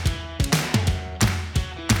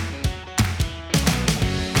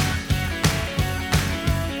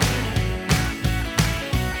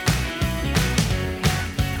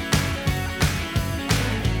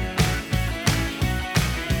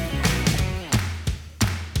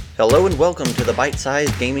Hello and welcome to the Bite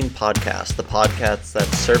Size Gaming Podcast, the podcast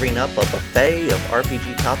that's serving up a buffet of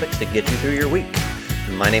RPG topics to get you through your week.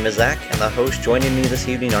 My name is Zach, and the hosts joining me this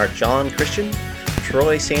evening are John Christian,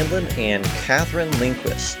 Troy Sandlin, and Catherine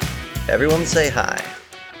Lindquist. Everyone say hi.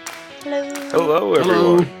 Hello. Hello,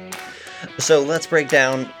 everyone. Hello. So let's break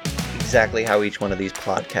down exactly how each one of these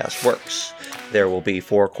podcasts works. There will be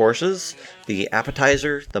 4 courses: the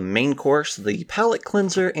appetizer, the main course, the palate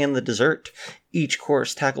cleanser, and the dessert. Each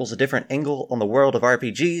course tackles a different angle on the world of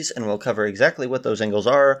RPGs, and we'll cover exactly what those angles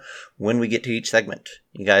are when we get to each segment.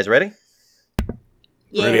 You guys ready?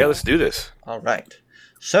 Yeah, let's do this. All right.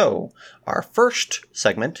 So, our first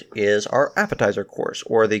segment is our appetizer course,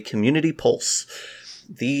 or the Community Pulse.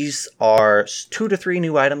 These are 2 to 3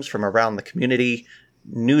 new items from around the community,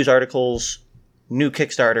 news articles, new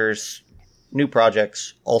Kickstarters, new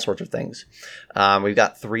projects, all sorts of things. We've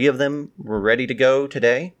got 3 of them. We're ready to go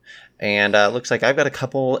today. And it looks like I've got a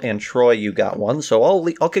couple, and Troy, you got one. So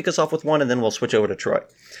I'll kick us off with one, and then we'll switch over to Troy.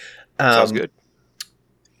 Sounds good.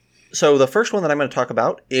 So the first one that I'm going to talk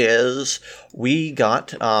about is we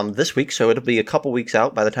got this week, so it'll be a couple weeks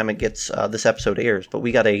out by the time it gets this episode airs, but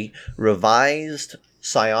we got a revised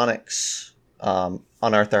Psionics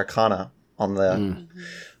Unearthed Arcana on the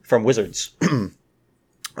from Wizards.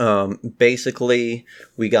 Basically,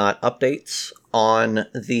 we got updates on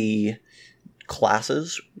the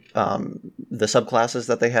classes, the subclasses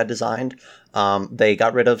that they had designed. They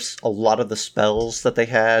got rid of a lot of the spells that they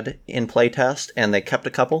had in playtest, and they kept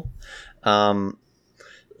a couple.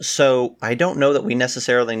 So I don't know that we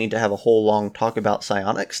necessarily need to have a whole long talk about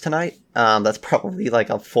psionics tonight. That's probably like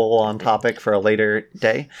a full-on topic for a later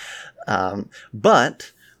day.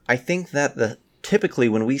 But I think that typically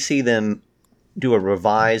when we see them do a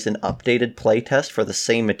revised and updated playtest for the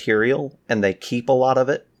same material, and they keep a lot of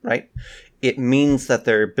it, right? It means that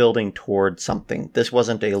they're building towards something. This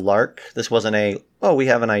wasn't a lark. This wasn't we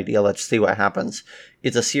have an idea, let's see what happens.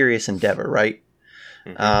 It's a serious endeavor, right?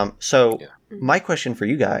 Mm-hmm. My question for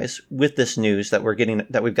you guys, with this news that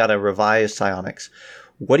we've got a revised psionics,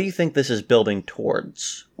 what do you think this is building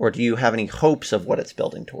towards? Or do you have any hopes of what it's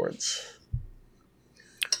building towards?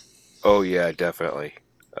 Oh, yeah, definitely.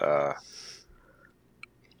 The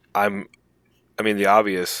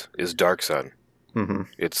obvious is Dark Sun.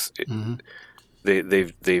 Mm-hmm.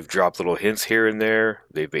 They've dropped little hints here and there.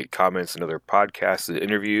 They've made comments in other podcasts and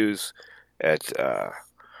interviews at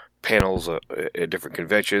panels at different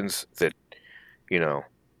conventions that,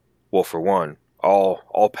 for one,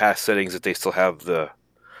 all past settings that they still have the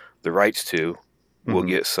rights to will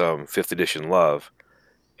get some 5th edition love,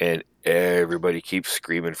 and everybody keeps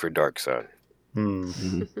screaming for Dark Sun.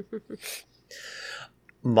 Mm-hmm.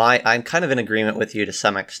 I'm kind of in agreement with you to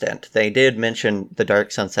some extent. They did mention the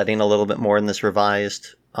Dark Sun setting a little bit more in this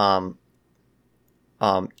revised Unearthed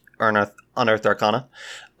Arcana.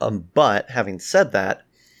 But having said that,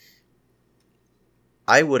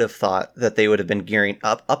 I would have thought that they would have been gearing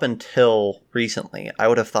up until recently. I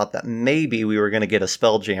would have thought that maybe we were going to get a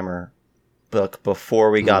Spelljammer book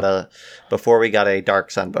before we got a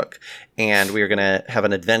Dark Sun book, and we were going to have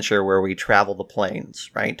an adventure where we travel the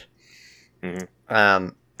planes, right? Mm-hmm.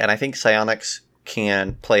 And I think psionics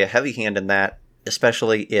can play a heavy hand in that,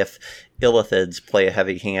 especially if illithids play a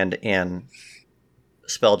heavy hand in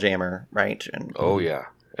Spelljammer, right? And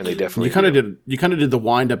and they definitely you kind of did the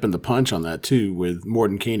wind up and the punch on that too with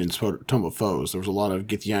Mordenkainen's Tome of Foes. There was a lot of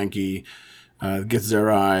Githyanki,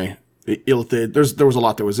 Githzerai, illithid. There was a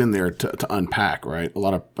lot that was in there to unpack, right? A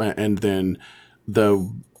lot of, and then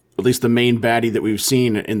at least the main baddie that we've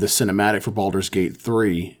seen in the cinematic for Baldur's Gate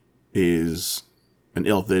 3 is an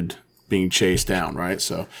illithid being chased down, right?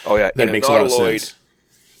 So that makes a lot of sense.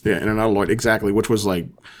 Yeah, and an Autoloid, exactly, which was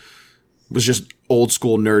just old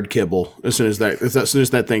school nerd kibble. As soon as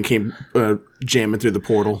that thing came jamming through the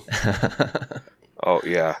portal. Oh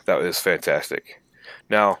yeah, that was fantastic.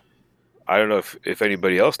 Now, I don't know if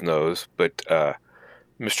anybody else knows, but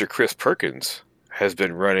Mr. Chris Perkins has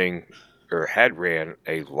been running, or had ran,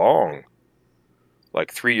 a long,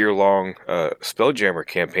 3-year-long Spelljammer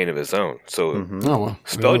campaign of his own. So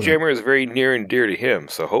Spelljammer is very near and dear to him.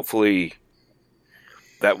 So hopefully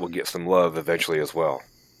that will get some love eventually as well.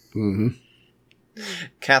 Mm-hmm.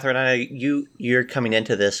 Catherine, I know you're coming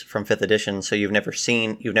into this from 5th edition, so you've never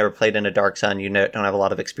played in a Dark Sun, don't have a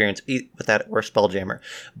lot of experience with that or Spelljammer.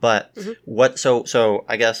 But so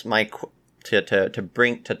I guess to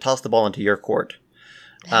toss the ball into your court,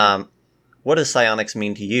 what does psionics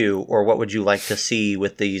mean to you, or what would you like to see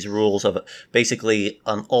with these rules of basically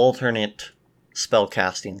an alternate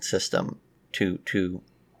spellcasting system to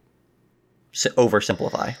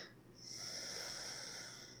oversimplify?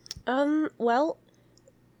 Well,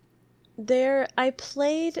 I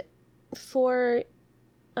played for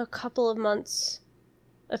a couple of months,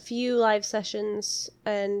 a few live sessions,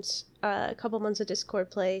 and a couple months of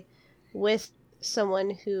Discord play with someone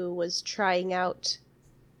who was trying out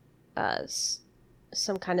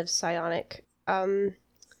some kind of psionic. I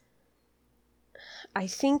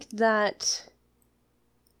think that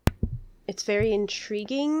it's very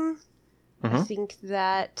intriguing. Mm-hmm. I think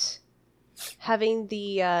that having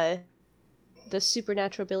the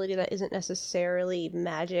supernatural ability that isn't necessarily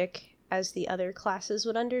magic as the other classes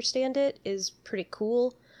would understand it is pretty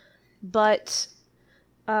cool. But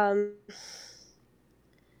I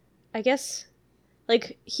guess,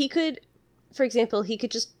 like, he could, for example, he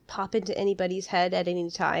could just pop into anybody's head at any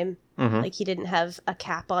time. Mm-hmm. Like, he didn't have a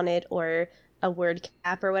cap on it or a word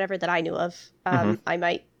cap or whatever that I knew of. I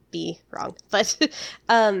might be wrong, but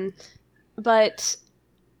but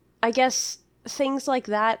I guess things like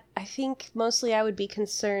that, I think mostly I would be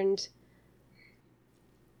concerned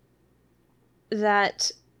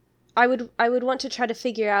that I would want to try to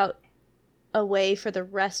figure out a way for the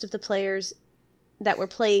rest of the players that were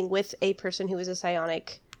playing with a person who was a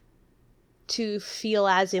psionic to feel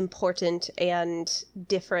as important and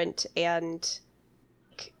different and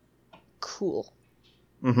cool.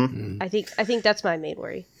 Mm-hmm. I think that's my main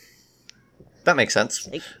worry. That makes sense.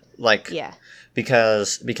 Like yeah,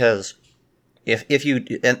 because if you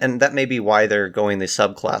and that may be why they're going the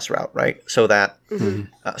subclass route, right? So that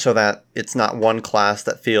so that it's not one class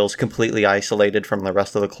that feels completely isolated from the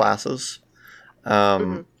rest of the classes.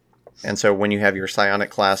 And so when you have your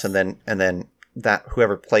psionic class, and then that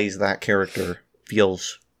whoever plays that character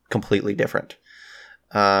feels completely different.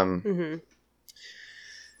 And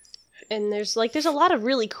there's a lot of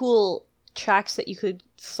really cool tracks that you could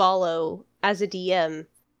follow as a DM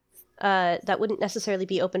that wouldn't necessarily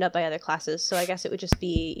be opened up by other classes. So I guess it would just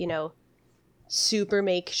be, super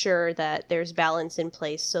make sure that there's balance in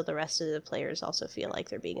place so the rest of the players also feel like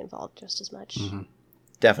they're being involved just as much.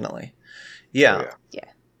 Definitely. Yeah. Oh, yeah.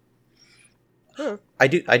 Hmm. I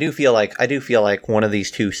do feel like one of these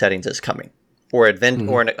two settings is coming, or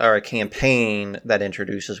or a campaign that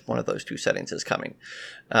introduces one of those two settings is coming.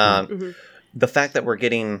 The fact that we're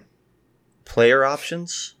getting player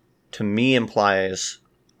options to me implies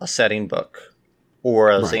a setting book or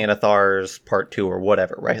a Xanathar's Part 2 or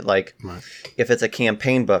whatever, right? Like if it's a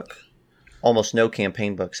campaign book, almost no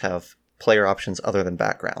campaign books have player options other than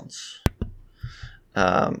backgrounds.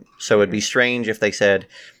 So it'd be strange if they said,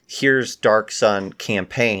 here's Dark Sun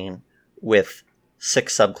campaign with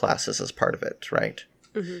 6 subclasses as part of it, right?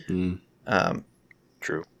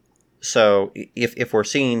 True. So if we're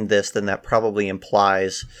seeing this, then that probably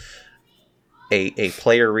implies a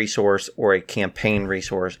player resource or a campaign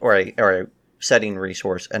resource or a setting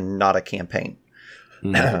resource and not a campaign.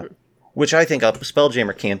 Which I think a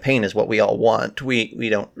Spelljammer campaign is what we all want.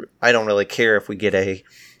 I don't really care if we get a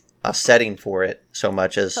setting for it so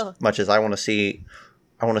much as I want to see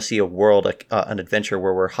a world, an adventure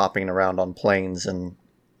where we're hopping around on planes and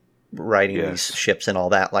riding these ships and all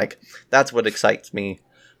that. Like, that's what excites me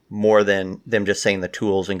more than them just saying the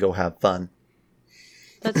tools and go have fun.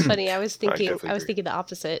 That's funny. I was thinking the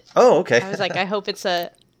opposite. Oh, okay. I was like, I hope it's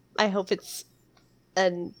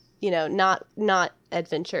not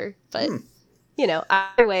adventure, but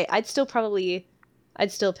either way, I'd still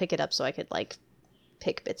pick it up so I could like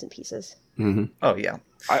pick bits and pieces. Oh yeah.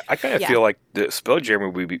 I kind of feel like the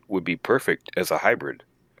Spelljammer would be perfect as a hybrid,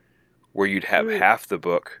 where you'd have half the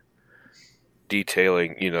book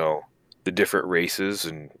detailing, the different races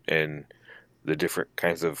and the different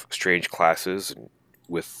kinds of strange classes, and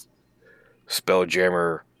with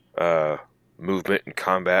Spelljammer movement and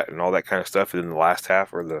combat and all that kind of stuff. And then the last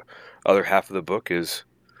half or the other half of the book is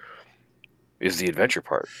the adventure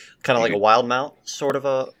part. Kind of like a Wild Mount sort of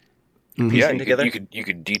a piecing together. You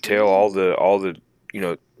could detail all the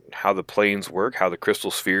how the planes work, how the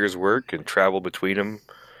crystal spheres work, and travel between them,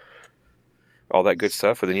 all that good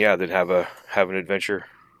stuff. And then have an adventure.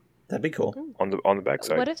 That'd be cool on the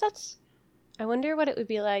backside. What if that's? I wonder what it would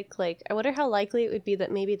be like. Like, I wonder how likely it would be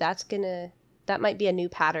that maybe that might be a new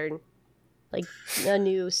pattern, like a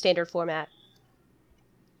new standard format.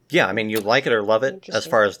 Yeah, I mean, you like it or love it. As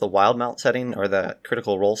far as the Wild Mount setting or the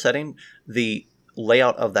Critical Role setting, the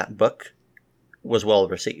layout of that book was well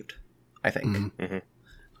received, I think.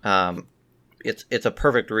 It's a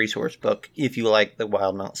perfect resource book if you like the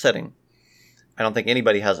Wild Mount setting. I don't think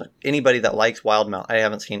anybody that likes Wild Mount. I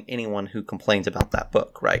haven't seen anyone who complains about that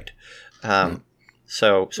book, right?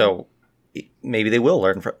 So maybe they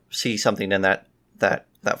will see something in that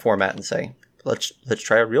format and say, let's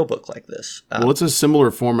try a real book like this. Well, it's a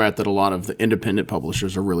similar format that a lot of the independent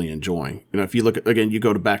publishers are really enjoying. If you look at, again, you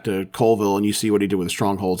go back to Colville and you see what he did with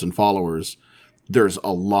Strongholds and Followers. There's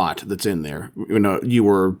a lot that's in there. What you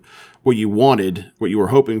were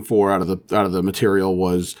hoping for out of the material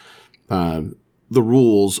was the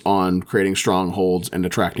rules on creating strongholds and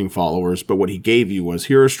attracting followers. But what he gave you was,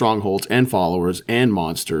 here are strongholds and followers and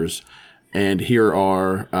monsters, and here's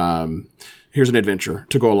an adventure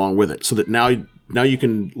to go along with it. So that now you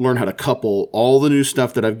can learn how to couple all the new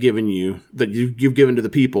stuff that I've given you, that you've given to the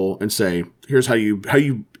people, and say, here's how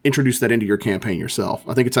you introduce that into your campaign yourself.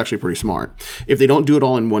 I think it's actually pretty smart. If they don't do it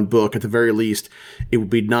all in one book, at the very least, it would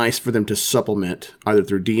be nice for them to supplement either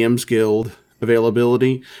through DM's Guild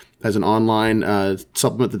availability as an online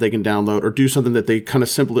supplement that they can download, or do something that they kind of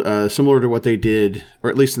similar to what they did, or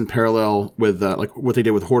at least in parallel with like what they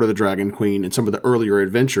did with Horde of the Dragon Queen and some of the earlier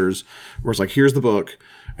adventures, where it's like, here's the book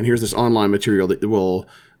and here's this online material that will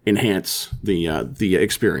enhance the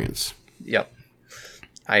experience. Yep,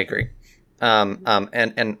 I agree.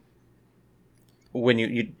 And when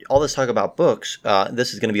you all this talk about books,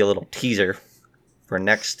 this is going to be a little teaser for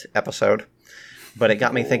next episode, but it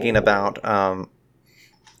got me thinking about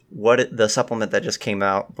the supplement that just came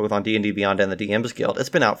out both on D&D Beyond and the DM's Guild. It's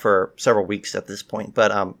been out for several weeks at this point, but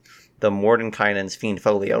the Mordenkainen's Fiend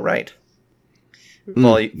Folio, right?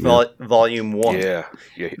 Volume 1. Yeah.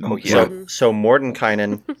 Oh, yeah. So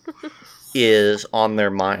Mordenkainen is on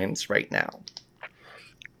their minds right now.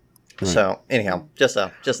 Right. So anyhow, just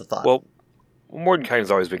a thought. Well, Mordenkainen's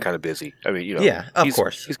always been kind of busy. I mean, Yeah, of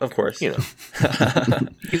course. He's a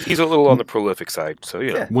little on the prolific side. So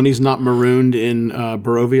Yeah. When he's not marooned in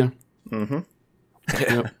Barovia. Mm-hmm.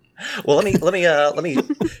 Yep. Well, let me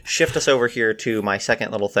shift us over here to my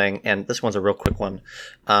second little thing, and this one's a real quick one.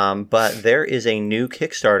 But there is a new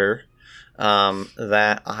Kickstarter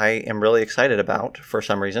that I am really excited about for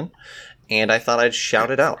some reason, and I thought I'd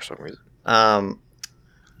shout it out. For some reason.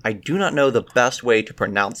 I do not know the best way to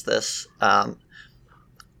pronounce this, but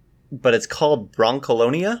it's called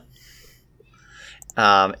Broncolonia,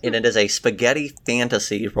 and it is a spaghetti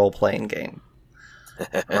fantasy role-playing game.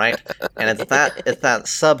 Right? And it's that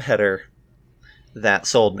subheader that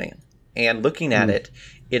sold me. And looking at it,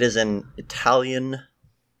 it is an Italian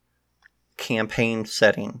campaign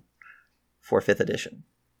setting for 5th edition.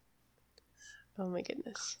 Oh my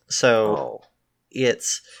goodness. So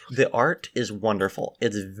the art is wonderful.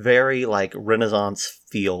 It's very like Renaissance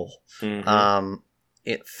feel. Mm-hmm.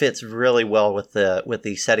 It fits really well with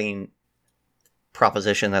the setting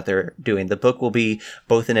proposition that they're doing. The book will be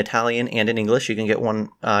both in Italian and in English. You can get one.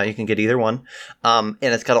 You can get either one. And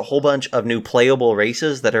it's got a whole bunch of new playable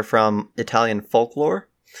races that are from Italian folklore.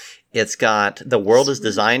 It's got, the world is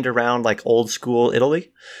designed around like old school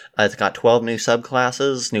Italy. It's got 12 new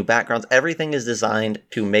subclasses, new backgrounds. Everything is designed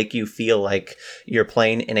to make you feel like you're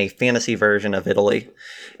playing in a fantasy version of Italy.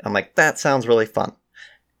 I'm like, that sounds really fun.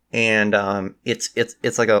 And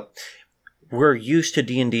it's like we're used to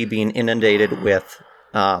D&D being inundated with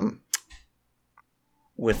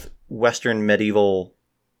Western medieval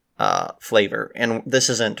flavor, and this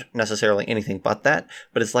isn't necessarily anything but that.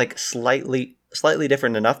 But it's like slightly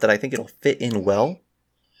different enough that I think it'll fit in well,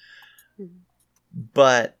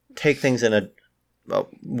 but take things in a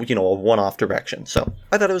one-off direction. So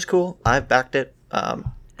I thought it was cool. I've backed it,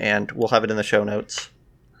 and we'll have it in the show notes.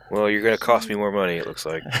 Well, you're going to cost me more money, it looks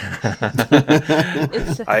like.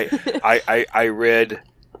 I read,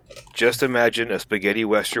 just imagine a spaghetti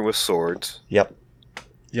western with swords. Yep.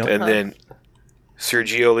 And then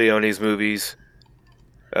Sergio Leone's movies,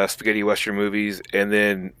 spaghetti western movies, and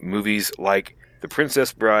then movies like The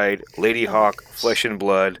Princess Bride, Lady Hawk, Flesh and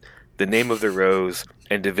Blood, The Name of the Rose,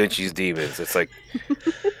 and Da Vinci's Demons. It's like,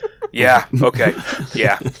 yeah, okay,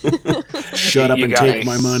 yeah. Shut up and take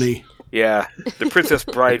my money. Yeah, the Princess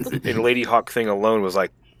Bride and Lady Hawk thing alone was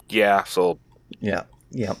like, yeah, sold. Yeah.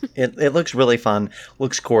 It looks really fun.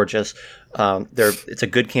 Looks gorgeous. It's a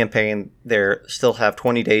good campaign. They still have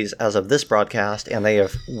 20 days as of this broadcast, and they're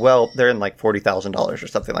in like $40,000 or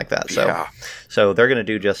something like that. So, so they're going to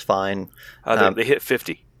do just fine. They hit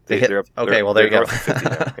 50. There you go.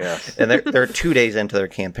 Yeah, and they're 2 days into their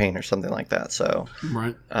campaign or something like that. So,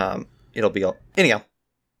 right. It'll be anyhow.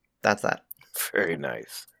 That's that. Very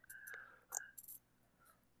nice.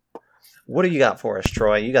 What do you got for us,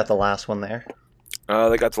 Troy? You got the last one there.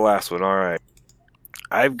 They got the last one. All right.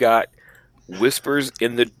 I've got Whispers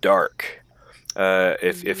in the Dark.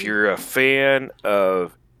 If you're a fan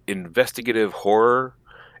of investigative horror,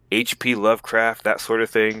 H.P. Lovecraft, that sort of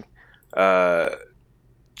thing,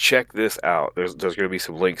 check this out. There's going to be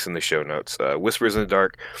some links in the show notes. Whispers in the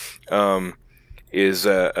Dark. is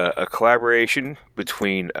a collaboration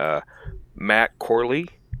between Matt Corley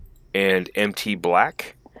and MT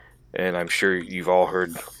Black, and I'm sure you've all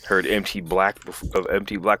heard MT Black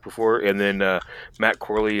before. And then Matt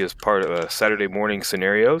Corley is part of Saturday Morning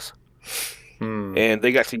Scenarios, and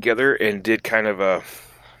they got together and did kind of a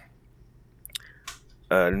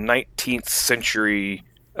 19th century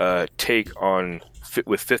take on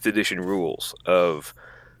with 5th edition rules of,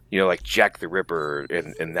 like Jack the Ripper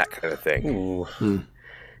and that kind of thing. Ooh.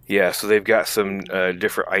 Yeah, so they've got some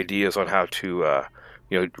different ideas on how to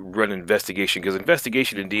run investigation, because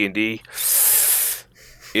investigation in D&D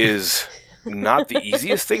is not the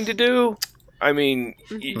easiest thing to do. I mean,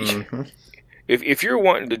 if you're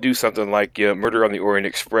wanting to do something like Murder on the Orient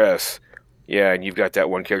Express, yeah, and you've got that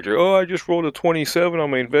one character, I just rolled a 27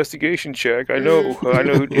 on my investigation check. I know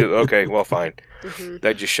who did. Okay, well, fine.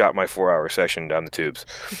 That just shot my 4-hour session down the tubes.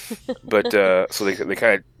 But so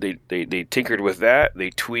they tinkered with that. They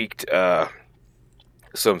tweaked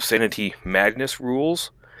some Sanity Madness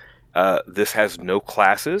rules. This has no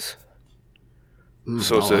classes,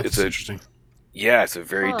 so it's interesting. Yeah, it's a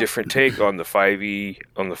very different take on the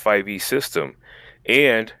 5e system,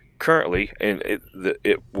 and currently, and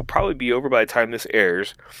it will probably be over by the time this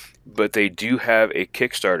airs, but they do have a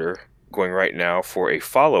Kickstarter going right now for a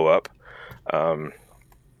follow-up.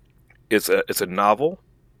 It's a novel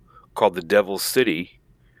called The Devil's City,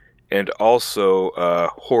 and also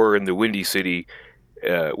Horror in the Windy City,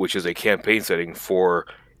 which is a campaign setting for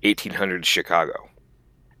 1800s Chicago.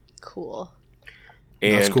 Cool.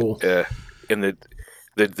 And, that's cool. And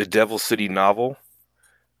the Devil's City novel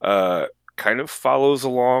kind of follows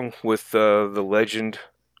along with the legend.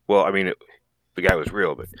 Well, I mean, the guy was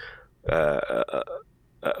real, but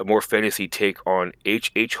a more fantasy take on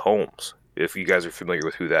H.H. Holmes, if you guys are familiar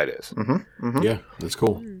with who that is. Yeah, that's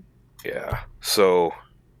cool. Yeah. So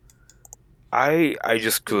I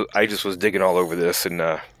just was digging all over this, and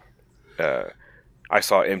I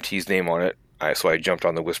saw MT's name on it. So I jumped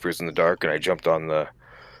on the Whispers in the Dark, and I jumped on the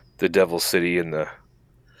Devil's City and the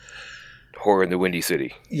Horror in the Windy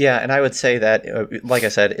City. Yeah, and I would say that, like I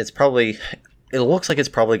said, it looks like it's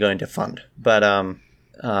probably going to fund, but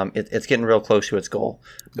it's getting real close to its goal.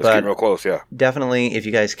 It's getting real close, yeah. Definitely, if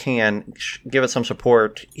you guys can, give it some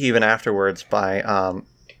support even afterwards by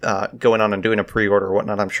going on and doing a pre-order or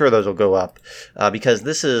whatnot. I'm sure those will go up because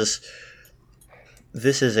this is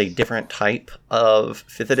a different type of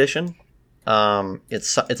 5th edition.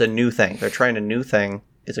 It's a new thing. They're trying a new thing.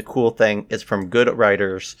 It's a cool thing. It's from good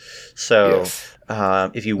writers. So yes.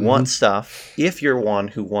 If you want stuff, if you're one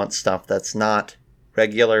who wants stuff that's not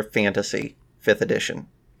regular fantasy 5th edition,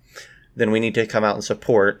 then we need to come out and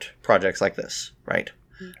support projects like this, right?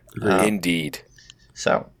 Indeed.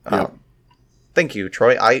 So thank you,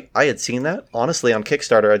 Troy. I had seen that, honestly, on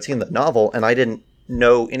Kickstarter. I'd seen the novel, and I didn't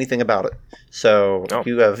know anything about it. So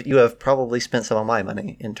you have probably spent some of my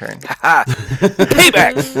money in turn.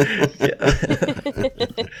 Payback!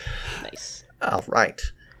 Nice. All right.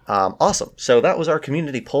 Awesome. So that was our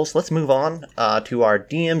community pulse. Let's move on to our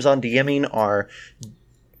DMs on DMing, our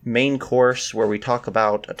main course where we talk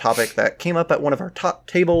about a topic that came up at one of our top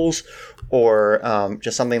tables, or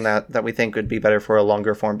just something that we think would be better for a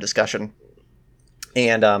longer form discussion.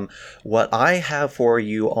 And what I have for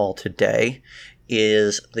you all today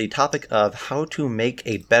is the topic of how to make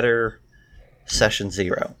a better Session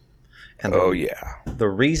Zero. And the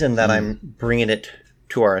reason that I'm bringing it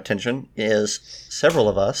to our attention is several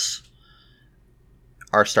of us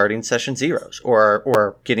are starting Session Zeros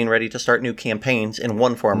or getting ready to start new campaigns in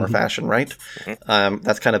one form or fashion, right?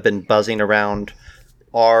 That's kind of been buzzing around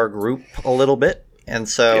our group a little bit. And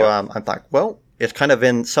so I'm like, well, it's kind of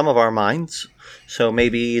in some of our minds. So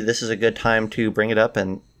maybe this is a good time to bring it up.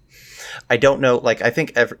 And I don't know, I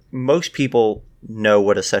think most people know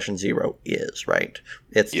what a Session Zero is, right?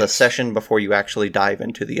 It's the session before you actually dive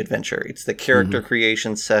into the adventure. It's the character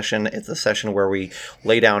creation session. It's the session where we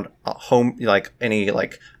lay down home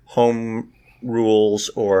rules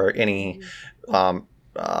or any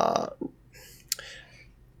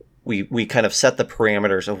we kind of set the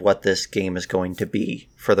parameters of what this game is going to be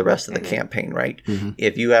for the rest of the campaign, right?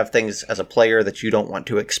 If you have things as a player that you don't want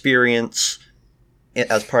to experience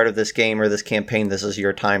as part of this game or this campaign, this is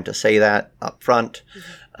your time to say that up front.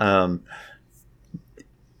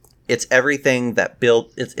 It's everything that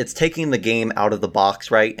it's taking the game out of the box,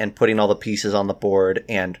 right? And putting all the pieces on the board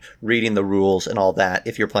and reading the rules and all that.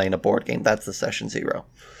 If you're playing a board game, that's the Session Zero.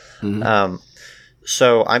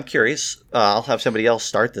 So I'm curious, I'll have somebody else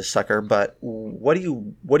start this sucker, but what do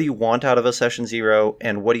you want out of a Session Zero,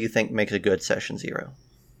 and what do you think makes a good Session Zero?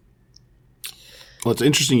 Well, it's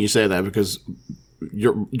interesting you say that, because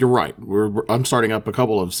you're right. I'm starting up a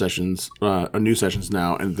couple of sessions, new sessions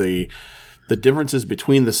now, and the differences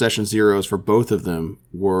between the session zeros for both of them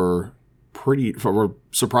were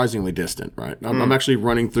surprisingly distant. Right, I'm actually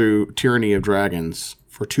running through Tyranny of Dragons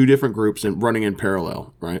for two different groups and running in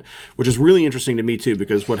parallel. Right, which is really interesting to me too,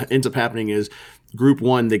 because what ends up happening is group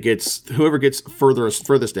one whoever gets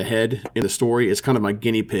furthest ahead in the story is kind of my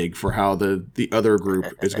guinea pig for how the other group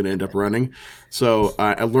is going to end up running. So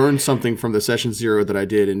I learned something from the session zero that I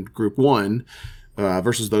did in group one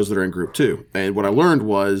versus those that are in group two. And what I learned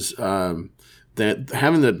was that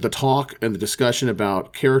having the talk and the discussion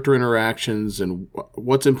about character interactions and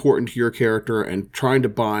what's important to your character and trying to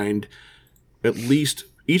bind, at least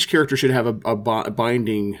each character should have a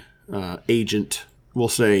binding agent, we'll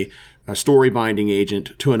say, a story binding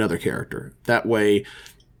agent to another character. That way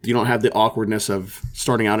you don't have the awkwardness of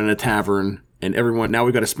starting out in a tavern and now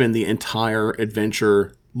we've got to spend the entire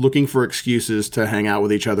adventure looking for excuses to hang out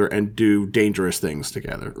with each other and do dangerous things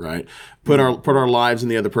together, right? Put our lives in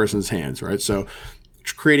the other person's hands, right? So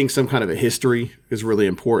creating some kind of a history is really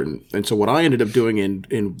important. And so what I ended up doing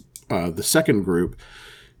in the second group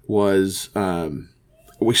was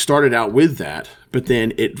we started out with that, but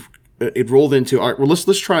then it rolled into, all right, well,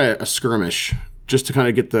 let's try a skirmish just to kind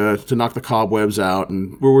of get to knock the cobwebs out.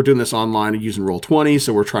 And we're doing this online and using Roll20,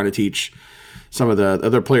 so we're trying to teach some of the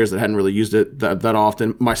other players that hadn't really used it that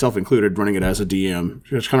often, myself included, running it as a DM,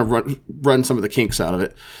 just kind of run some of the kinks out of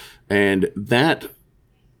it. And the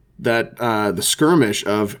skirmish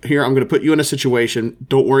of, here, I'm going to put you in a situation,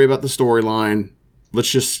 don't worry about the storyline, let's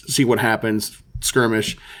just see what happens,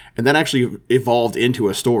 skirmish. And that actually evolved into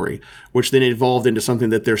a story, which then evolved into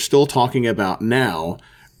something that they're still talking about now.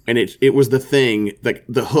 And it was the thing, like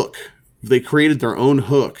the hook. They created their own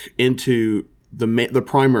hook into the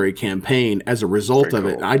primary campaign as a result of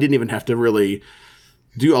it. And I didn't even have to really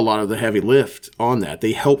do a lot of the heavy lift on that.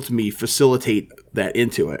 They helped me facilitate that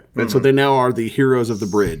into it. And so they now are the heroes of the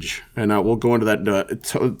bridge. And we'll go into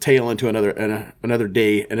that tale into another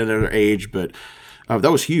day and another age, but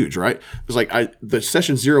that was huge, right? It was like the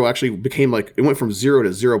session zero actually became like, it went from 0 to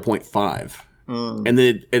 0.5. And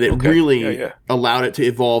then it really allowed it to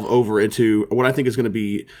evolve over into what I think is going to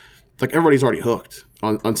be like everybody's already hooked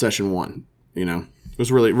on session one. You know, it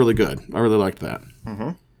was really, really good. I really liked that. Mm-hmm.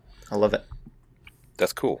 I love it.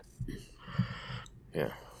 That's cool. Yeah.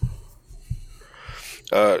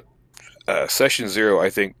 Session zero, I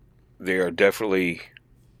think they are definitely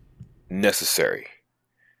necessary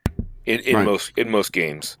in most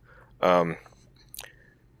games.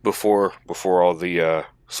 Before all the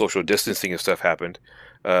social distancing and stuff happened,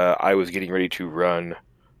 I was getting ready to run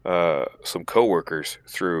some coworkers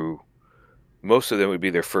through. Most of them would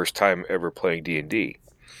be their first time ever playing D&D.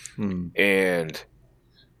 And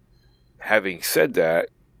having said that,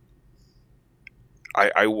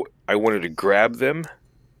 I wanted to grab them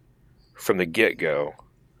from the get-go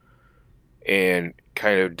and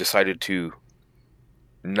kind of decided to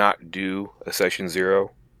not do a session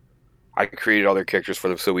zero. I created all their characters for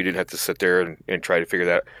them so we didn't have to sit there and try to figure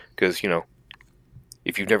that out. Because, you know,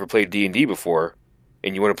 if you've never played D&D before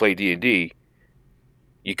and you want to play D&D,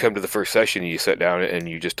 you come to the first session and you sit down and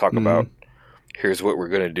you just talk about, here's what we're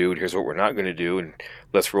going to do and here's what we're not going to do, and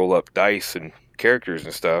let's roll up dice and characters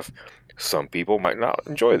and stuff. Some people might not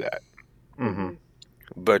enjoy that. Mm-hmm.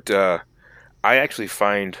 But I actually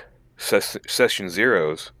find session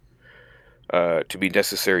zeros to be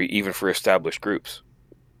necessary even for established groups.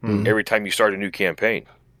 Every time you start a new campaign,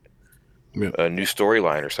 a new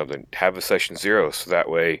storyline or something, have a session zero, so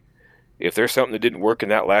that way if there's something that didn't work in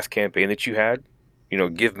that last campaign that you had, you know,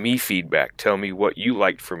 give me feedback. Tell me what you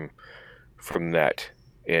liked from that.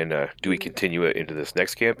 And do we continue it into this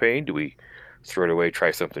next campaign? Do we throw it away,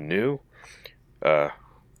 try something new?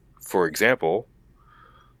 For example,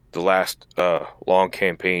 the last long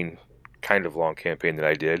campaign that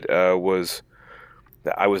I did was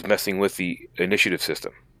that I was messing with the initiative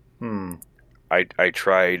system. I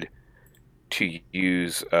tried to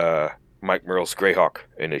use Mike Merle's Greyhawk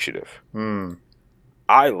initiative.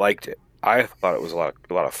 I liked it. I thought it was a lot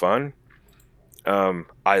of fun.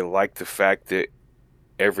 I like the fact that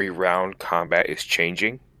every round combat is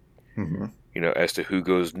changing. You know, as to who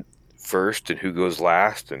goes first and who goes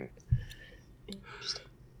last, and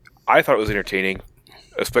I thought it was entertaining,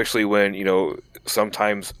 especially when, you know,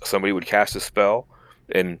 sometimes somebody would cast a spell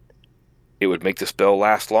and it would make the spell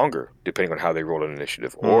last longer depending on how they rolled an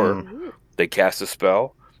initiative, or they cast a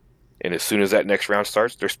spell and as soon as that next round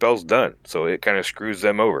starts, their spell's done, so it kind of screws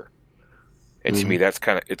them over. And to me, that's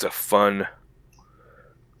kind of, it's a fun,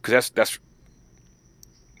 because that's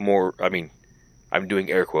more, I mean, I'm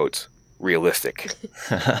doing air quotes, realistic.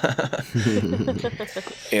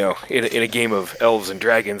 In a game of elves and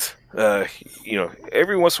dragons,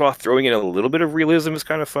 every once in a while throwing in a little bit of realism is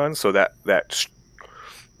kind of fun. So that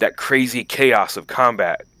crazy chaos of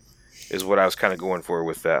combat is what I was kind of going for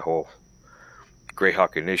with that whole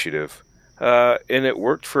Greyhawk initiative. And it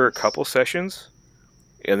worked for a couple sessions.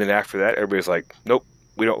 And then after that, everybody's like, nope,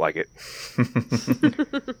 we don't like it.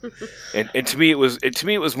 and to me, it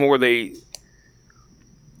was more they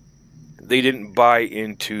didn't buy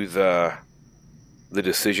into the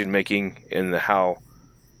decision making and how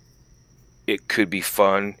it could be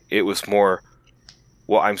fun. It was more,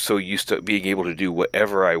 well, I'm so used to being able to do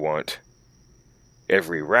whatever I want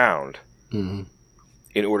every round. Mm-hmm.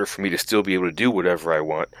 In order for me to still be able to do whatever I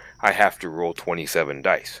want, I have to roll 27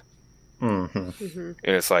 dice. Mm-hmm. Mm-hmm.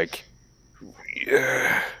 And it's like,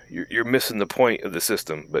 you're missing the point of the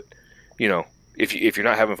system. But, if you're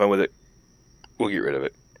not having fun with it, we'll get rid of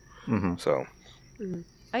it. Mm-hmm. So,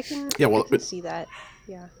 I can see that.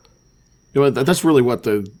 Yeah. That's really what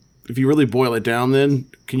if you really boil it down,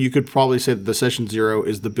 then you could probably say that the session 0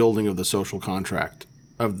 is the building of the social contract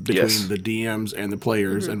between the DMs and the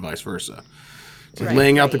players, and vice versa. So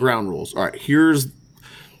laying out the ground rules. All right, here.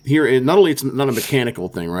 Not only it's not a mechanical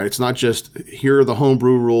thing, right? It's not just here are the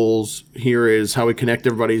homebrew rules. Here is how we connect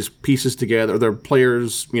everybody's pieces together, their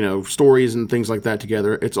players, stories and things like that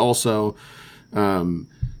together. It's also,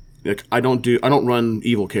 I don't run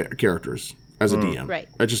evil characters as a DM. Right.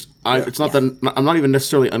 It's not that I'm not even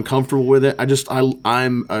necessarily uncomfortable with it.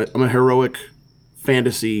 I'm a heroic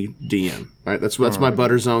fantasy DM, right? That's my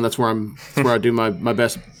butter zone. That's where I do my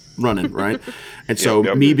best running, right? And so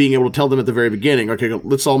me being able to tell them at the very beginning, okay,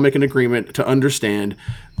 let's all make an agreement to understand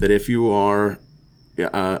that if you are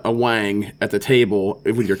a Wang at the table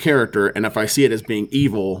with your character, and if I see it as being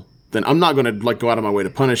evil, then I'm not going to go out of my way to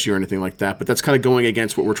punish you or anything like that. But that's kind of going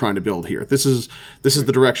against what we're trying to build here. This is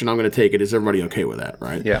the direction I'm going to take it. Is everybody okay with that,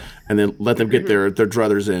 right? Yeah. And then let them get their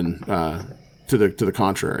druthers in to the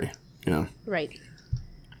contrary. Right.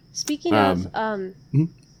 Speaking of,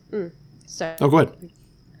 sorry. Oh, go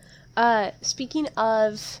ahead. Speaking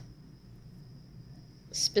of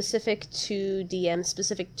specific to DM,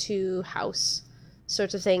 specific to house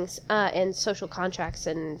sorts of things, and social contracts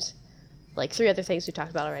and 3 other things we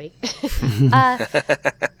talked about already.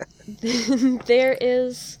 There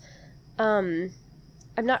is, I'm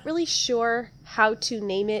not really sure how to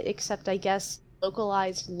name it except I guess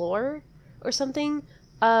localized lore or something,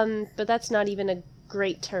 but that's not even a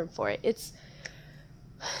great term for it. It's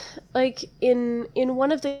in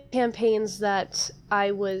one of the campaigns that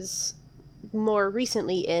I was more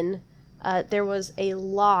recently in, there was a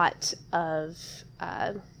lot of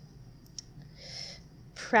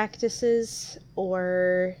practices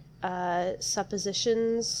or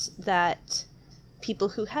suppositions that people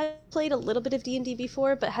who had played a little bit of D&D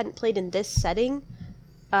before but hadn't played in this setting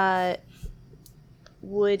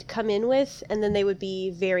would come in with, and then they would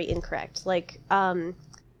be very incorrect.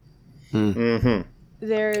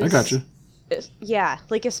 There's, I got you. Yeah,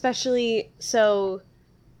 especially so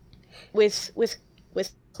with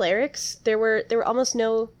clerics, there were almost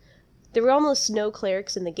no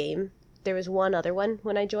clerics in the game. There was one other one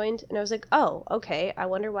when I joined, and I was like, oh, okay. I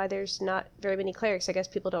wonder why there's not very many clerics. I guess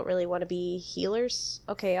people don't really want to be healers.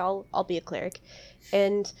 Okay, I'll be a cleric.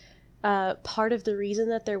 And part of the reason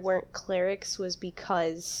that there weren't clerics was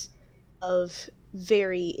because of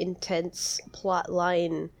very intense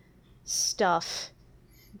plotline stuff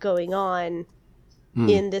going on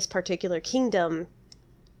in this particular kingdom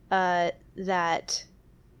that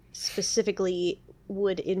specifically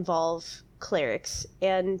would involve clerics,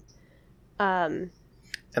 and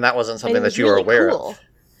that wasn't something that you were aware of.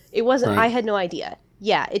 It wasn't. Right. I had no idea.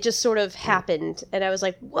 Yeah, it just sort of happened, and I was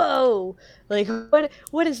like, "Whoa!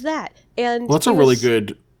 What is that?" And that's a really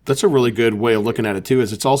good way of looking at it too.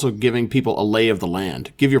 Is it's also giving people a lay of the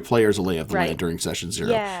land. Give your players a lay of the land during session 0.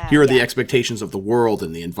 Yeah, here are the expectations of the world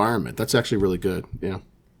and the environment. That's actually really good. Yeah.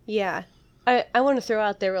 Yeah, I want to throw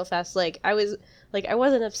out there real fast. I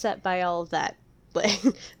wasn't upset by all of that,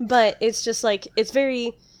 but it's just it's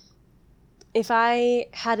very. If I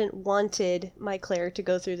hadn't wanted my cleric to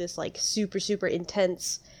go through this super, super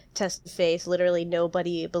intense test of faith, literally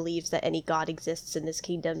nobody believes that any god exists in this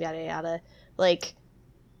kingdom, yada yada,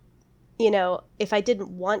 if I didn't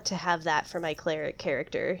want to have that for my cleric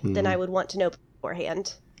character, then I would want to know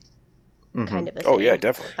beforehand, kind of a thing. Oh yeah,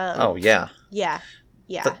 definitely. Yeah.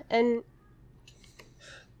 And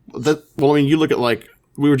you look at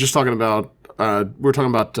we were just talking about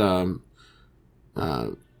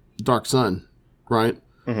Dark Sun, right?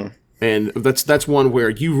 Mm-hmm. And that's one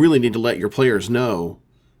where you really need to let your players know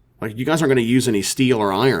Like, you guys aren't going to use any steel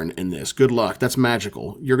or iron in this. Good luck. That's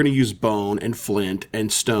magical. You're going to use bone and flint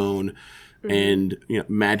and stone, and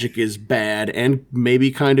magic is bad and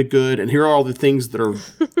maybe kind of good. And here are all the things that are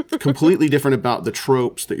completely different about the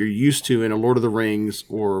tropes that you're used to in a Lord of the Rings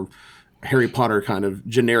or Harry Potter kind of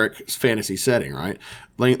generic fantasy setting, right?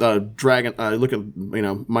 Like dragon. Look at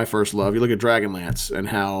my first love. You look at Dragonlance and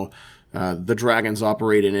how the dragons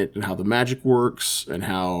operate in it, and how the magic works, and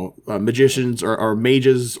how magicians or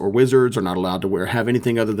mages or wizards are not allowed to have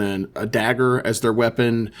anything other than a dagger as their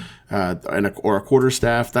weapon, or a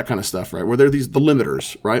quarterstaff, that kind of stuff, right? Where they're the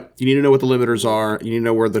limiters, right? You need to know what the limiters are. You need to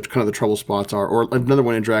know where the kind of the trouble spots are. Or another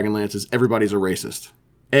one in Dragonlance is everybody's a racist.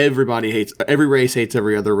 Every race hates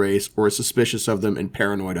every other race, or is suspicious of them and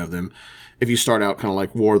paranoid of them. If you start out kind of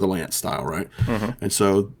like War of the Lance style, right? Mm-hmm. And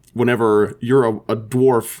so whenever you're a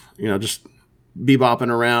dwarf, just bebopping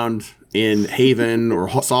around in Haven or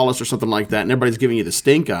Solace or something like that, and everybody's giving you the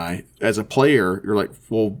stink eye, as a player, you're like,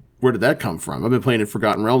 well, where did that come from? I've been playing in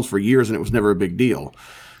Forgotten Realms for years, and it was never a big deal.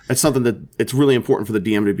 It's something that it's really important for the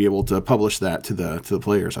DM to be able to publish that to the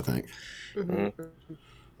players, I think. Mm-hmm.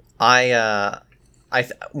 A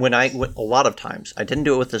lot of times, I didn't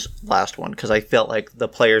do it with this last one because I felt like the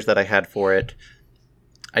players that I had for it,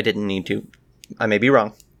 I didn't need to. I may be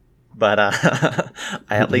wrong, but a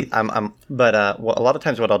lot of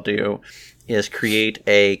times what I'll do is create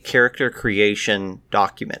a character creation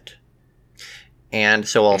document, and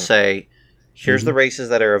so I'll say, here's the races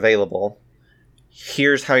that are available.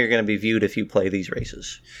 Here's how you're going to be viewed if you play these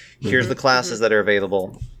races. Here's the classes that are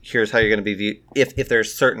available. Here's how you're going to be viewed. If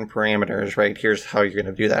there's certain parameters, right? Here's how you're going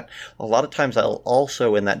to do that. A lot of times I'll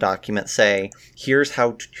also in that document say, here's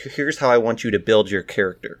how I want you to build your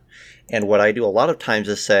character. And what I do a lot of times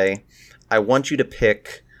is say, I want you to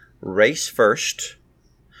pick race first,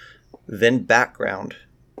 then background,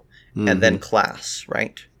 and then class,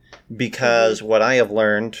 right? Because what I have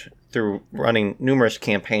learned through running numerous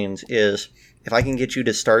campaigns is if I can get you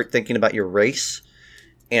to start thinking about your race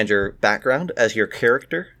and your background as your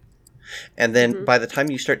character, and then by the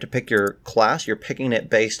time you start to pick your class, you're picking it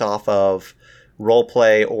based off of role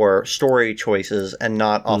play or story choices and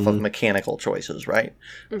not off of mechanical choices, right?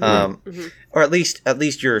 Or at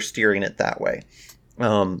least you're steering it that way.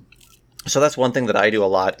 So that's one thing that I do a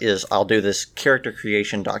lot is I'll do this character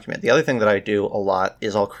creation document. The other thing that I do a lot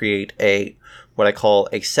is I'll create what I call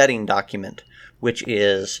a setting document, which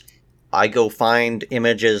is I go find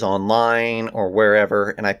images online or wherever,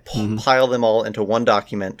 and I pile them all into one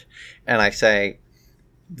document, and I say,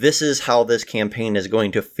 this is how this campaign is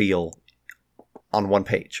going to feel on one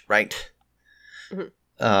page, right?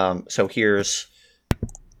 So here's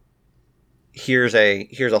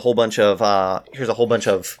a whole bunch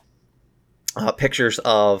of pictures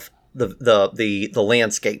of the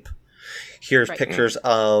landscape. Here's pictures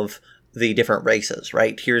of the different races,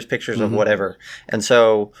 right? Here's pictures of whatever, and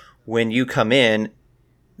so when you come in,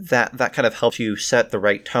 that kind of helps you set the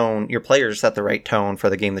right tone. Your players set the right tone for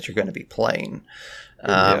the game that you're going to be playing.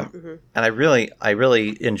 And I really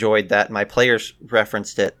enjoyed that. My players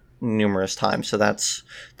referenced it numerous times, so that's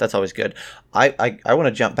always good. I want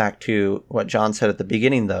to jump back to what John said at the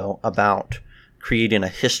beginning, though, about creating a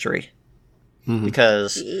history,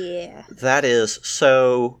 because that is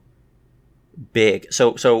so big.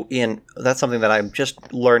 So that's something that I'm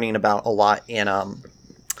just learning about a lot in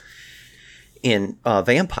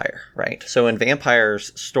Vampire, right? So in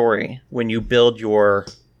Vampire's story, when you build your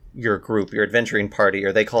group, your adventuring party,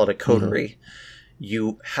 or they call it a coterie,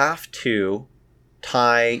 you have to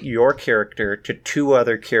tie your character to two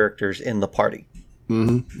other characters in the party.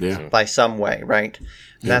 By some way, right?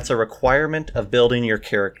 That's a requirement of building your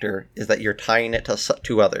character, is that you're tying it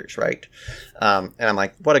to others, right? And I'm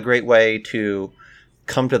like, what a great way to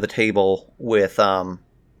come to the table with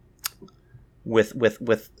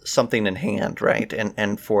something in hand, right?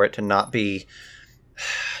 And for it to not be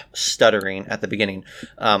stuttering at the beginning.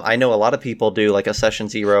 I know a lot of people do like a session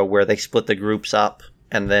 0 where they split the groups up,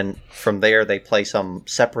 and then from there they play some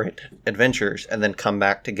separate adventures and then come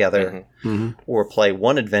back together, or play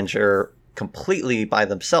one adventure completely by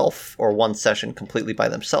themselves, or one session completely by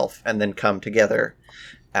themselves, and then come together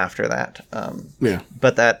after that.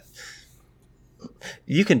 But that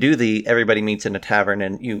you can do everybody meets in a tavern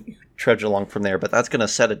and you trudge along from there, but that's going to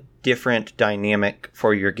set a different dynamic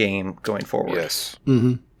for your game going forward. Yes.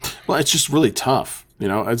 Well, it's just really tough,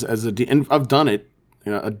 and I've done it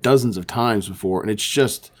dozens of times before, and it's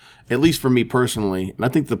just, at least for me personally, and I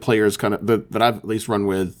think the players that I've at least run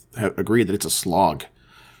with have agreed that it's a slog.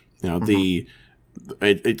 The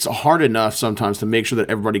it's hard enough sometimes to make sure that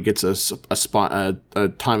everybody gets a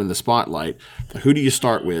time in the spotlight. Who do you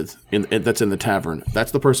start with that's in the tavern?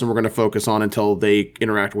 That's the person we're going to focus on until they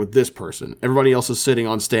interact with this person. Everybody else is sitting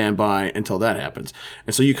on standby until that happens.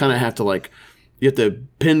 And so you kind of have to you have to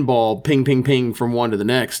pinball, ping, ping, ping from one to the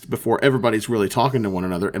next before everybody's really talking to one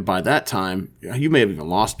another. And by that time, you may have even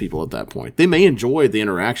lost people at that point. They may enjoy the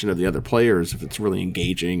interaction of the other players if it's really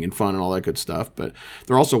engaging and fun and all that good stuff, but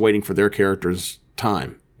they're also waiting for their characters'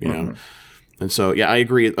 time, you know? And so, yeah, I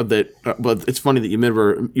agree that, but it's funny that you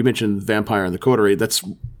mentioned Vampire and the Coterie. That's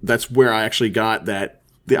where I actually got that.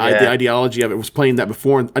 The ideology of it was playing that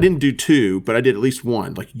before. I didn't do 2, but I did at least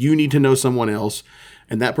 1. Like, you need to know someone else,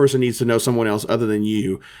 and that person needs to know someone else other than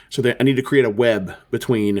you. So I need to create a web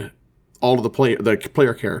between all of the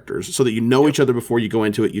player characters so that you know each other before you go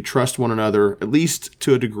into it. You trust one another, at least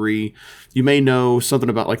to a degree. You may know something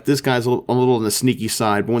about, like, this guy's a little on the sneaky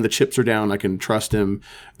side, but when the chips are down, I can trust him.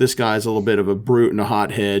 This guy's a little bit of a brute and a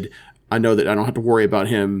hothead. I know that I don't have to worry about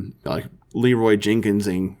him, like, Leroy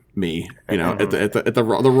Jenkinsing me, you know, at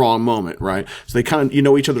the wrong moment, right? So they kind of, you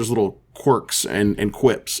know, each other's little quirks and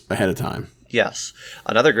quips ahead of time. Yes.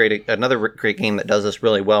 Another great game that does this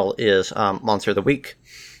really well is Monster of the Week,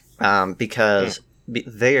 because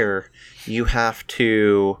there you have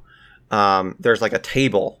to there's like a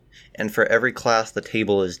table, and for every class the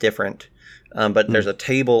table is different, but there's a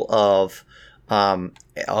table of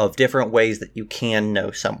different ways that you can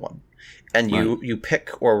know someone, and you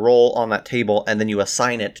pick or roll on that table, and then you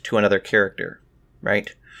assign it to another character,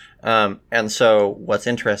 right? And so what's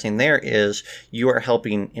interesting there is you are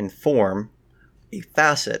helping inform a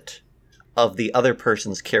facet of the other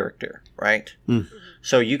person's character, right?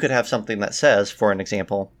 So you could have something that says, for an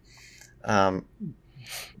example,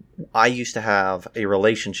 I used to have a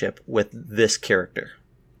relationship with this character,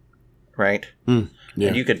 right? And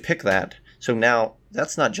you could pick that. So now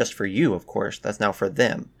that's not just for you, of course, that's now for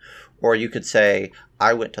them. Or you could say,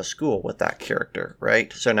 I went to school with that character,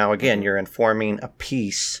 right? So now again, you're informing a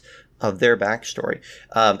piece of their backstory.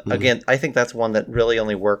 Again, I think that's one that really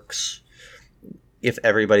only works if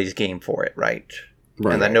everybody's game for it, right?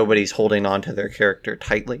 And that nobody's holding on to their character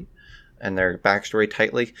tightly and their backstory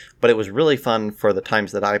tightly. But it was really fun for the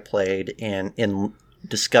times that I played in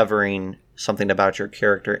discovering something about your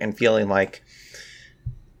character and feeling like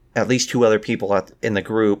at least 2 other people in the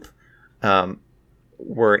group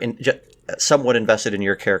were somewhat invested in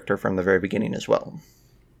your character from the very beginning as well.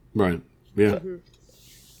 Right. Yeah.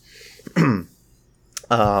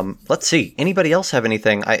 Let's see. Anybody else have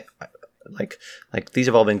anything? Like these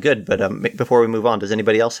have all been good, but before we move on, does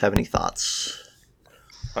anybody else have any thoughts?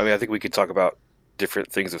 I mean, I think we could talk about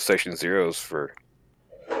different things of Session Zeros for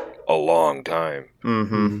a long time.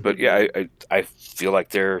 But yeah, I feel like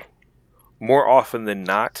they're, more often than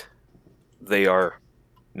not, they are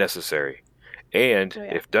necessary. And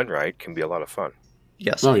if done right, can be a lot of fun.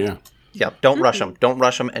 Yes. Oh, yeah. Yeah, don't rush them. Don't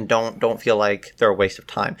rush them, and don't feel like they're a waste of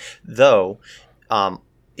time. Though,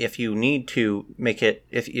 if you need to make it,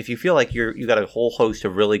 if you feel like you got a whole host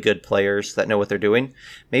of really good players that know what they're doing,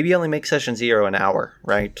 maybe only make Session 0 an hour,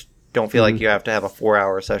 right? Don't feel like you have to have a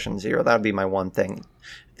 4-hour Session 0. That would be my one thing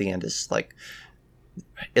at the end, is like,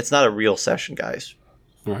 it's not a real session, guys.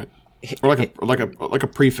 Right. Or like a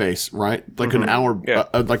preface, right? Like an hour,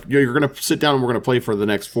 like you're going to sit down and we're going to play for the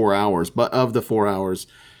next 4 hours, but of the 4 hours,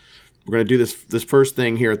 we're going to do this first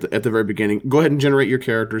thing here at the very beginning. Go ahead and generate your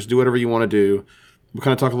characters, do whatever you want to do. We'll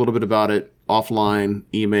kind of talk a little bit about it offline,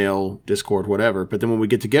 email, Discord, whatever. But then when we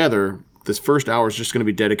get together, this first hour is just going to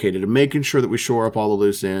be dedicated to making sure that we shore up all the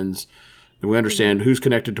loose ends and we understand who's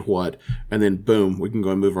connected to what. And then, boom, we can go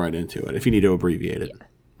and move right into it if you need to abbreviate it.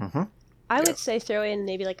 I would say throw in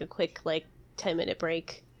maybe like a quick 10-minute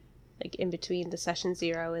break, like in between the Session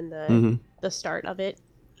 0 and the start of it.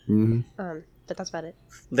 But that's about it.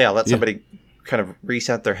 Yeah, let somebody kind of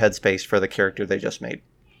reset their headspace for the character they just made.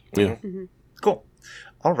 Yeah. Cool.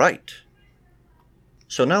 All right.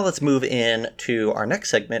 So now let's move in to our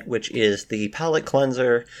next segment, which is the palate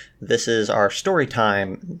cleanser. This is our story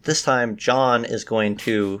time. This time, John is going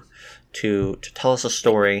to tell us a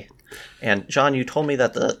story. And John, you told me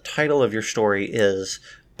that the title of your story is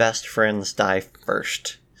 "Best Friends Die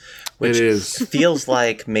First," which feels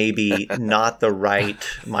like maybe not the right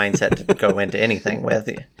mindset to go into anything with.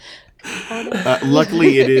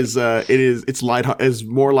 Luckily, it's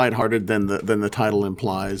more lighthearted than the title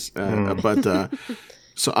implies. But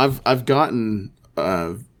so I've gotten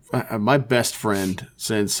my best friend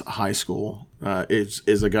since high school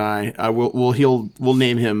is a guy. We'll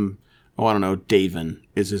name him. Oh, I don't know. Davin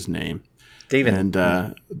is his name. Davin. And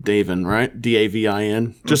Davin, right?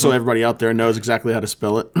 Davin. Just so everybody out there knows exactly how to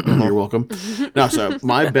spell it. You're welcome. No, so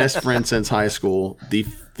my best friend since high school, we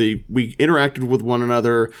interacted with one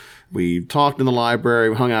another. We talked in the library.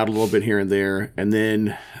 We hung out a little bit here and there. And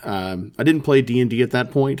then I didn't play D&D at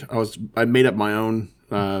that point. I made up my own.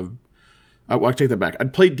 I take that back.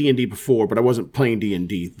 I'd played D&D before, but I wasn't playing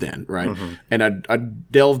D&D then, right? Mm-hmm. And I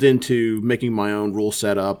delved into making my own rule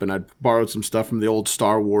setup, and I borrowed some stuff from the old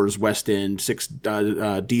Star Wars West End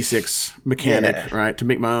D6 mechanic, right, to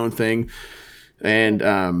make my own thing. And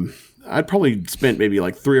I'd probably spent maybe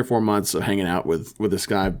like 3 or 4 months of hanging out with this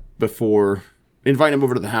guy before inviting him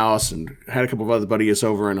over to the house, and had a couple of other buddies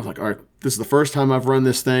over, and I was like, all right, this is the first time I've run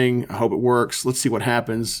this thing. I hope it works. Let's see what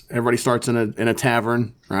happens. Everybody starts in a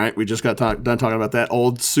tavern, right? We just got done talking about that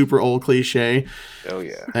super old cliche. Oh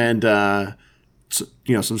yeah. And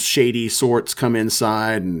some shady sorts come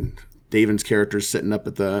inside, and Davin's character's sitting up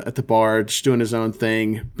at the bar, just doing his own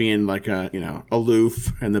thing, being like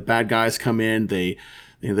aloof. And the bad guys come in. They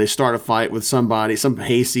start a fight with somebody, some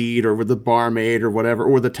hayseed, or with the barmaid or whatever,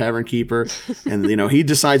 or the tavern keeper. And, he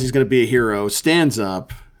decides he's going to be a hero, stands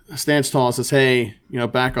tall, says, hey,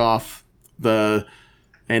 back off. And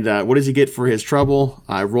what does he get for his trouble?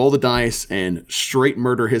 I roll the dice and straight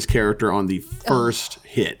murder his character on the first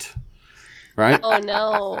hit. Right? Oh,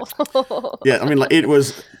 no. Yeah, I mean, it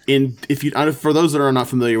was for those that are not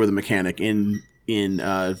familiar with the mechanic, in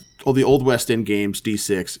the old West End games,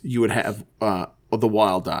 D6, you would have the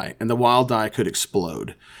wild die, and the wild die could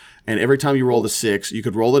explode. And every time you rolled a 6, you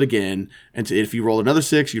could roll it again. And if you rolled another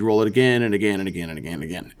 6, you'd roll it again and again and again and again and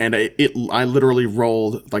again. And I literally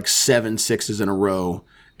rolled like 7 6s in a row,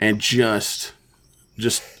 and just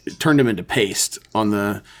turned them into paste on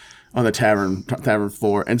the tavern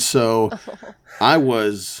floor. And so I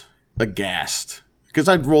was aghast, because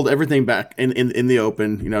I'd rolled everything back in the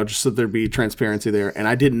open, just so there'd be transparency there. And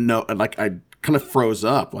I didn't know, like, I kind of froze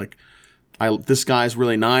up, like, this guy's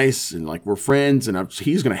really nice, and like, we're friends, and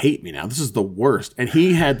he's going to hate me now. This is the worst. And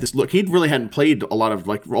he had this look. He really hadn't played a lot of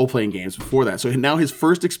like role-playing games before that. So now his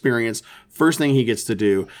first thing he gets to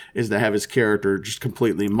do is to have his character just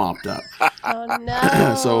completely mopped up. Oh,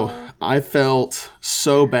 no. So I felt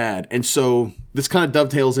so bad. And so this kind of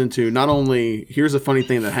dovetails into, not only here's a funny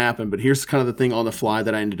thing that happened, but here's kind of the thing on the fly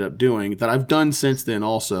that I ended up doing that I've done since then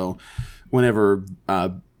also, whenever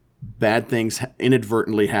bad things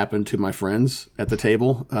inadvertently happen to my friends at the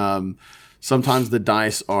table. Sometimes the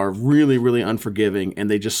dice are really, really unforgiving,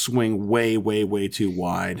 and they just swing way, way, way too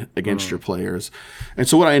wide against your players. And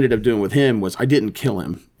so what I ended up doing with him was I didn't kill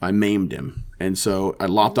him. I maimed him. And so I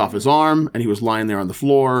lopped off his arm, and he was lying there on the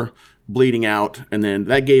floor, bleeding out. And then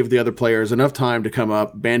that gave the other players enough time to come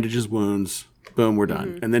up, bandage his wounds. Boom, we're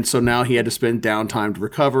done. And then so now he had to spend downtime to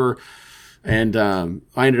recover. And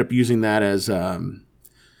I ended up using that as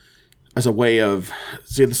a way of,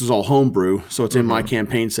 see, this is all homebrew, so it's in my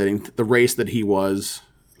campaign setting. The race that he was,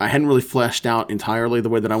 I hadn't really fleshed out entirely the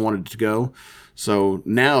way that I wanted it to go. So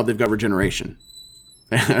now they've got regeneration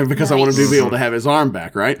because I wanted to be able to have his arm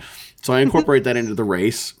back, right? So I incorporate that into the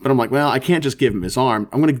race, but I'm like, well, I can't just give him his arm.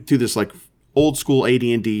 I'm going to do this like old school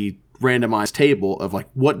AD&D randomized table of like,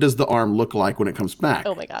 what does the arm look like when it comes back?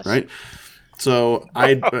 Oh my gosh. Right? So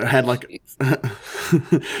I had like,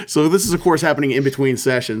 so this is of course happening in between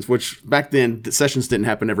sessions, which back then the sessions didn't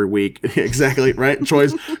happen every week. Exactly. Right.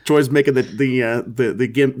 Troy's making the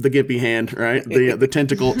gimpy hand, right. The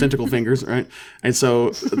tentacle fingers. Right. And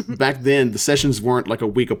so back then the sessions weren't like a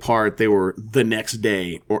week apart. They were the next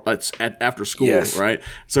day or after school. Yes. Right.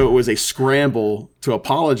 So it was a scramble to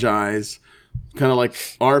apologize, kind of like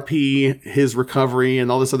RP his recovery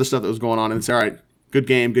and all this other stuff that was going on, and say, all right, good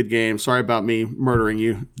game. Sorry about me murdering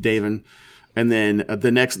you, Davin. And then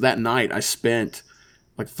that night, I spent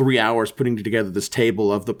like 3 hours putting together this table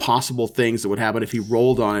of the possible things that would happen if he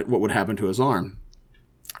rolled on it, what would happen to his arm.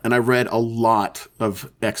 And I read a lot of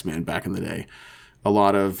X-Men back in the day. A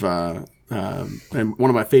lot of, and one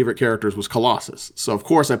of my favorite characters was Colossus. So of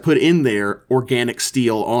course I put in there organic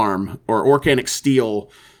steel arm, or organic steel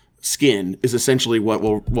skin is essentially what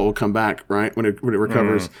will come back, right? When it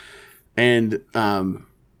recovers. And,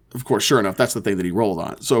 of course, sure enough, that's the thing that he rolled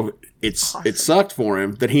on. So it sucked for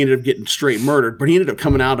him that he ended up getting straight murdered, but he ended up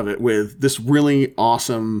coming out of it with this really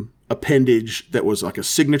awesome appendage that was like a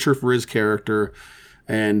signature for his character.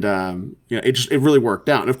 And, it really worked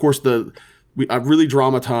out. And of course, I really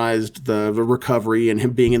dramatized the recovery and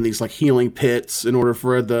him being in these like healing pits in order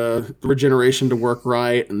for the regeneration to work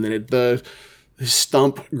right. And then his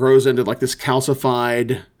stump grows into like this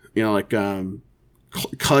calcified,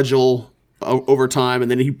 cudgel over time, and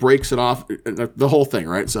then he breaks it off, the whole thing,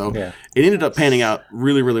 right? So it ended up panning out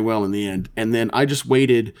really, really well in the end. And then I just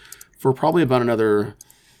waited for probably about another,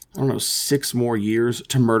 6 more years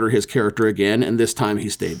to murder his character again, and this time he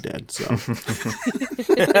stayed dead. So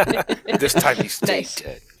this time he stayed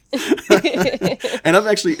dead. And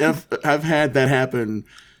I've had that happen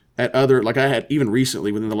at other, like I had even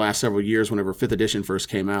recently within the last several years, whenever 5th edition first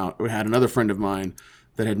came out, we had another friend of mine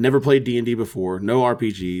that had never played D&D before, no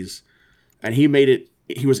RPGs, and he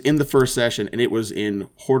was in the first session, and it was in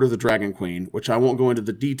Horde of the Dragon Queen, which I won't go into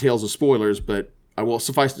the details of spoilers, but I will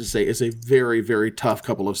suffice to say it's a very, very tough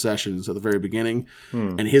couple of sessions at the very beginning,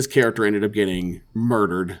 and his character ended up getting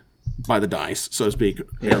murdered by the dice, so to speak,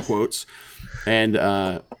 air quotes, and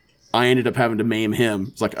I ended up having to maim him.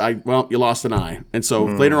 It's like, you lost an eye. And so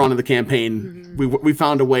later on in the campaign, we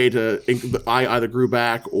found a way to, the eye either grew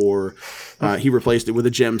back or he replaced it with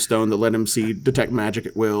a gemstone that let him detect magic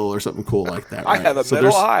at will or something cool like that. Right? I have a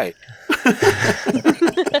metal eye.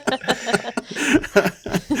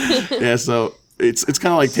 Yeah, so it's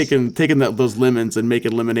kind of like taking those lemons and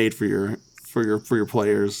making lemonade for your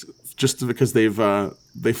players, just because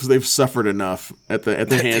they've suffered enough at the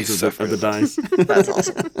hands of the dice. That's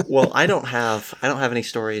awesome. Well, I don't have any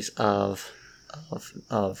stories of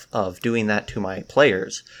doing that to my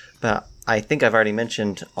players, but I think I've already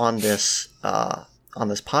mentioned on this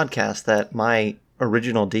podcast that my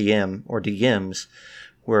original DM or DMs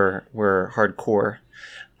were hardcore.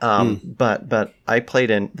 But I played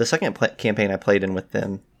in the second campaign I played in with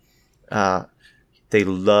them. The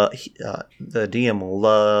DM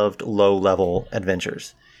loved low-level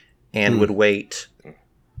adventures and would wait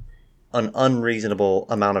an unreasonable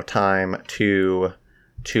amount of time to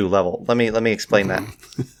level. Let me explain that.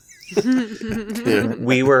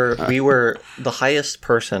 We were the highest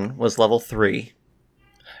person was level 3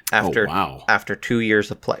 after 2 years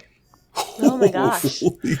of play. Oh my gosh.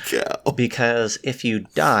 Holy cow. Because if you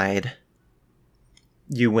died,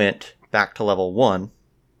 you went back to level 1.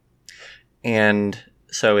 And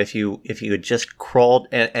so if you had just crawled,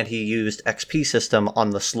 and he used XP system on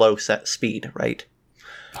the slow set speed, right?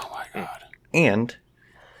 Oh my god! And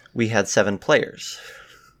we had 7 players,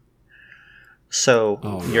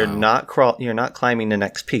 so you're not climbing an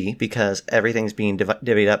XP because everything's being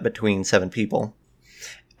divvied up between 7 people,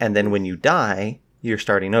 and then when you die, you're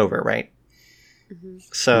starting over, right? Mm-hmm.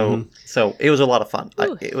 So it was a lot of fun.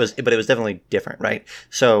 But it was definitely different, right?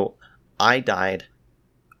 So I died.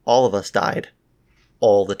 All of us died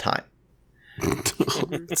all the time.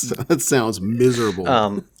 That sounds miserable.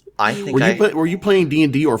 I think were you playing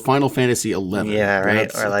D&D or Final Fantasy 11? Yeah,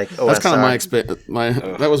 right. Or like OSR. That's kind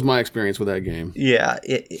of that was my experience with that game. Yeah,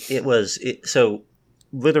 it was. So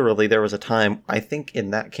literally, there was a time, I think, in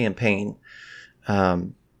that campaign. I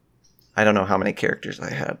don't know how many characters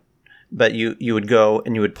I had, but you would go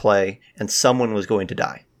and you would play, and someone was going to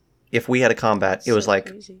die. If we had a combat, it was like,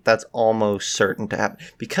 crazy. That's almost certain to happen.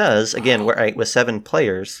 Because, again, with 7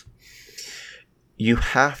 players, you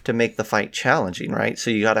have to make the fight challenging, right? So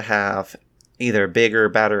you got to have either a bigger,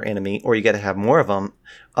 badder enemy, or you got to have more of them.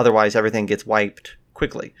 Otherwise, everything gets wiped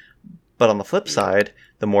quickly. But on the flip side,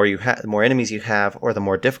 the more enemies you have, or the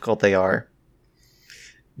more difficult they are,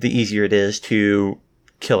 the easier it is to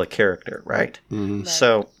kill a character, right? Mm-hmm.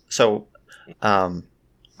 So,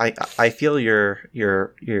 I feel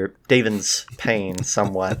your Davin's pain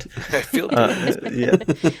somewhat. I feel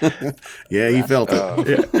yeah, he felt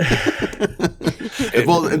it.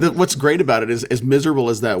 Well, what's great about it is, as miserable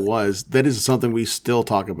as that is something we still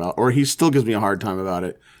talk about, or he still gives me a hard time about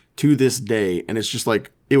it to this day. And it's just like,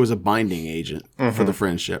 it was a binding agent for the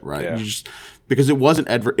friendship, right? Yeah. Because it wasn't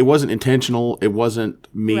intentional. It wasn't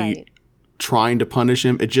me trying to punish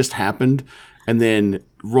him. It just happened, and then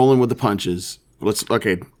rolling with the punches. Let's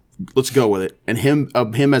go with it. And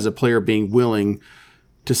him as a player being willing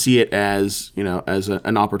to see it as, as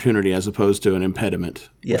an opportunity as opposed to an impediment,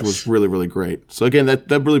 which was really, really great. So again, that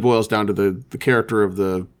really boils down to the character of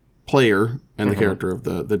the player and the character of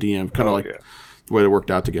the DM, kind of the way they worked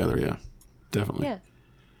out together. Yeah, definitely. Yeah.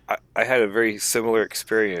 I had a very similar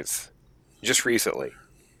experience just recently.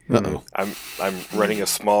 Uh-oh. I'm running a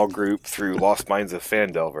small group through Lost Mines of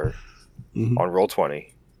Phandelver on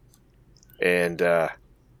Roll20. And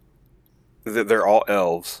they're all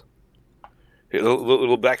elves. A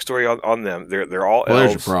little backstory on them. They're all elves.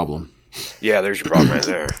 There's your problem. Yeah, there's your problem right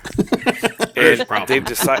there. And they've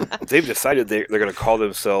decided they're going to call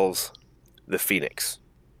themselves the Phoenix.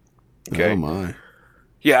 Okay. Oh my.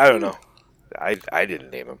 Yeah, I don't know. I didn't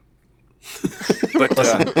name them. But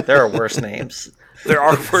listen, there are worse names. There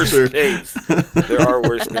are worse names. There are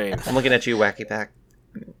worse names. I'm looking at you, Wacky Pack.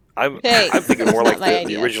 I'm thinking more That's like not my the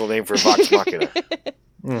idea. original name for Vox Machina.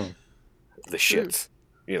 Mm. The shits,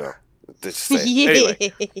 Just say.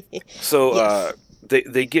 Anyway, so Yes.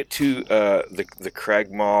 they get to the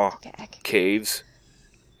Cragmaw caves.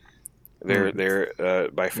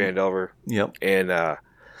 They're by Phandelver. Yep. And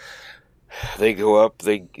they go up.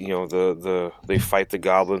 They they fight the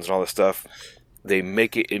goblins and all this stuff. They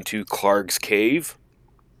make it into Clarg's cave.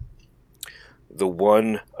 The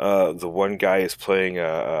one guy is playing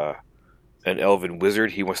an elven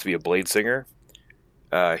wizard. He wants to be a blade singer.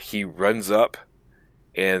 He runs up,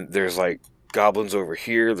 and there's like goblins over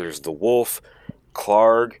here. There's the wolf,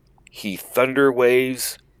 Clarg. He thunder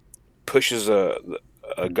waves, pushes a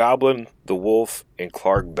goblin, the wolf, and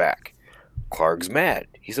Clarg back. Clarg's mad.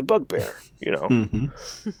 He's a bugbear,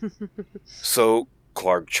 So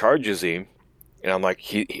Clarg charges him, and I'm like,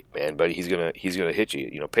 man, buddy, he's gonna hit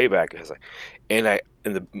you, payback. I was like,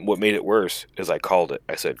 what made it worse is I called it.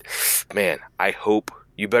 I said, man,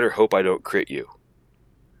 you better hope I don't crit you.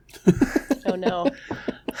 Oh no.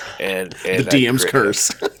 And the DM's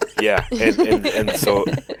curse. Yeah, and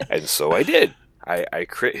so I did. I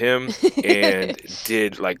crit him and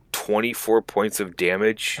did like 24 points of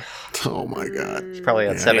damage. Oh my god! He probably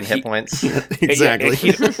had 7 hit points. Exactly. And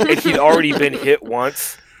he'd already been hit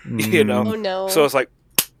once, Oh no. So it's like,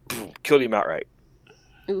 boom, killed him outright.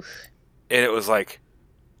 Oof. And it was like,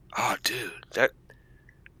 oh dude,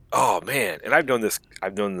 oh man. And I've known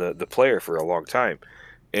the player for a long time,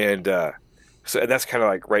 and so that's kind of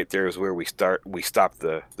like right there is where we stopped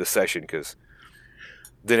the session, because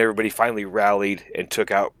then everybody finally rallied and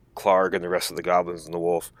took out Clarg and the rest of the goblins and the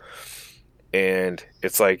wolf. And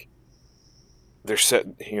it's like they're set.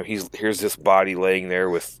 Here's this body laying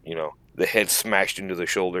there with the head smashed into the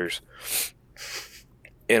shoulders.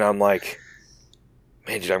 And I'm like,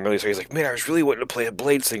 man, dude, I'm really sorry. He's like, man, I was really wanting to play a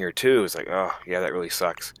blade singer too. It's like, oh yeah, that really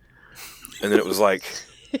sucks. And then it was like,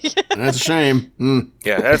 that's a shame.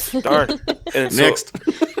 yeah, that's darn. And Next.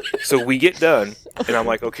 So we get done, and I'm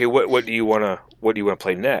like, okay, what do you want to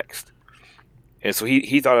play next? And so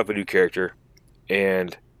he thought up a new character,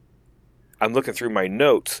 and I'm looking through my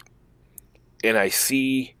notes, and I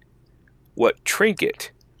see what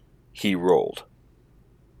trinket he rolled.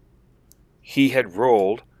 He had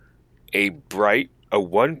rolled a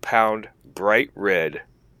 1 pound bright red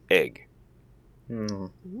egg.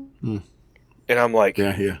 Mm. And I'm like,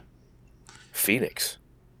 Yeah. Phoenix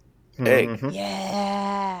egg. Mm-hmm.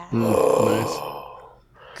 Yeah. Nice.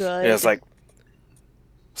 Good. And it's like,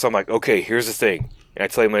 so I'm like, okay, here's the thing. And I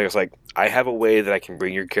tell him later, it's like, I have a way that I can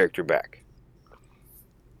bring your character back.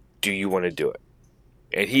 Do you want to do it?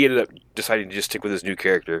 And he ended up deciding to just stick with his new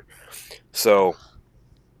character. So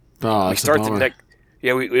we start the next.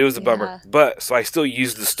 Yeah, it was a bummer. But so I still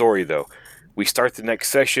use the story though. We start the next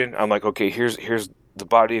session. I'm like, okay, here's the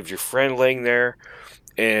body of your friend laying there,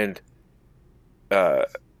 and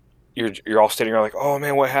you're all standing around like, oh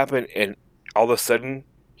man, what happened? And all of a sudden,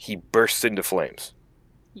 he bursts into flames.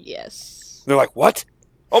 Yes. They're like, what?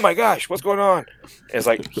 Oh my gosh, what's going on? And it's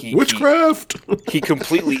like witchcraft. He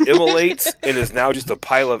completely immolates and is now just a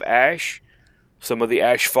pile of ash. Some of the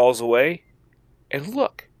ash falls away, and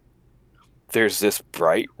look, there's this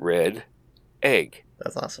bright red egg.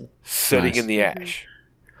 That's awesome. Sitting in the ash.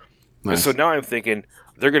 Nice. And so now I'm thinking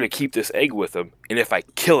they're going to keep this egg with them, and if I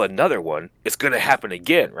kill another one, it's going to happen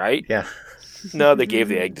again, right? Yeah. No, they gave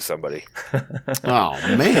the egg to somebody. Oh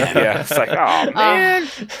man. Yeah, it's like, oh man.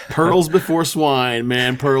 Pearls before swine,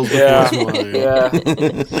 man. Pearls before swine. Yeah. But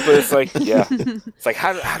it's like, it's like,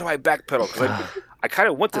 how do I backpedal? Because I kind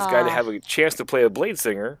of want this guy to have a chance to play a blade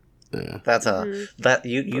singer. Yeah. That's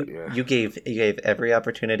you gave every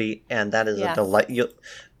opportunity, and that is a delight.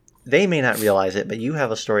 They may not realize it, but you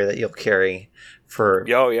have a story that you'll carry for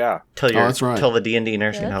till the D&D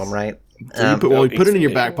nursing home, right? So you put it in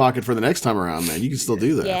your back pocket for the next time around, man. You can still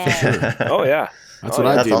do that. Yeah. For sure. Oh yeah, that's what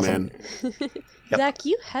I do, awesome. man. Yep. Zach,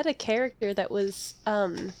 you had a character that was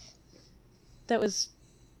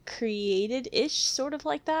created-ish, sort of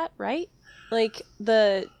like that, right? Like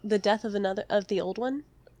the death of the old one.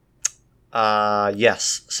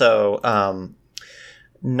 Yes. So,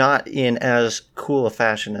 not in as cool a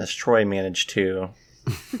fashion as Troy managed to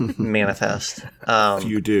manifest.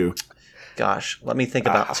 You do. Gosh, let me think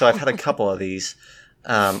about. So I've had a couple of these.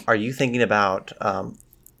 Are you thinking about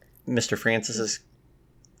Mr. Francis's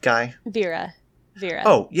guy? Vera.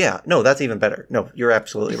 Oh yeah, no, that's even better. No, you're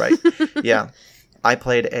absolutely right. Yeah, I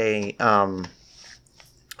played a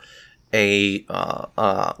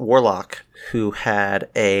warlock who had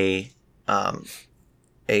the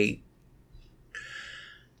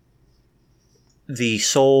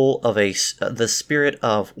soul of the spirit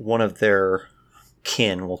of one of their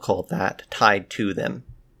kin, we'll call it that, tied to them.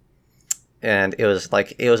 And it was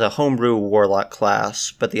a homebrew warlock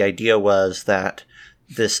class, but the idea was that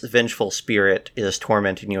this vengeful spirit is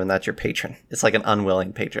tormenting you, and that's your patron. It's like an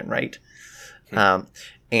unwilling patron, right?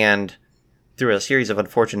 And through a series of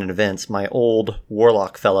unfortunate events, my old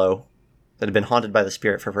warlock fellow that had been haunted by the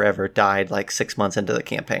spirit for forever died like 6 months into the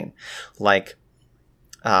campaign.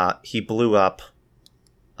 He blew up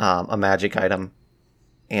a magic item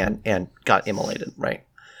and got immolated, right?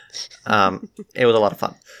 It was a lot of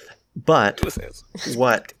fun. But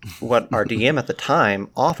what our DM at the time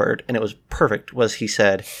offered, and it was perfect, was he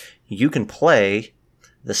said, you can play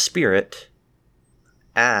the spirit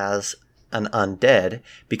as an undead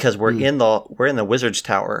because we're in the wizard's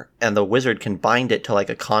tower, and the wizard can bind it to like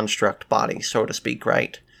a construct body, so to speak,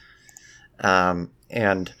 right? And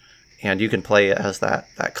you can play as that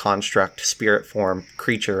construct spirit form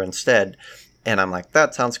creature instead. And I'm like,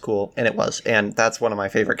 that sounds cool. And it was. And that's one of my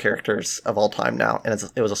favorite characters of all time now. And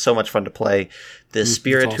it was so much fun to play this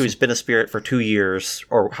spirit awesome. Who's been a spirit for 2 years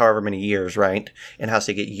or however many years, right? And has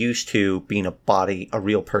to get used to being a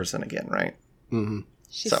real person again, right? Mm-hmm.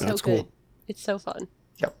 She's so good. Cool. It's so fun.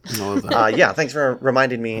 Yep. Yeah, thanks for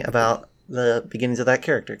reminding me about the beginnings of that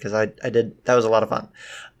character, because I did. That was a lot of fun.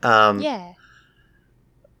 Yeah.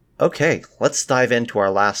 Okay, let's dive into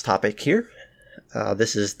our last topic here.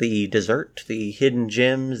 This is the dessert, the hidden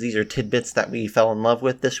gems. These are tidbits that we fell in love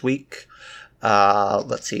with this week.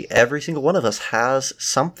 Let's see. Every single one of us has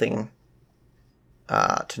something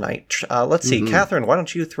tonight. Let's see. Catherine, why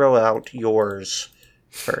don't you throw out yours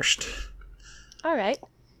first? All right.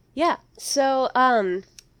 Yeah. So,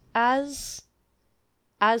 as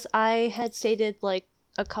I had stated like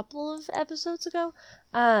a couple of episodes ago,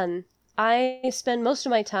 I spend most of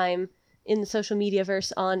my time in the social media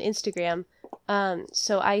verse on Instagram.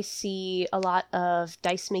 So I see a lot of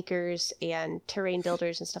dice makers and terrain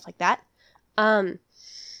builders and stuff like that. And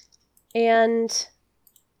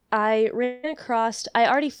I ran across, I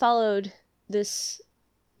already followed this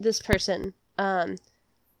person.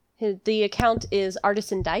 The account is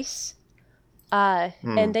Artisan Dice.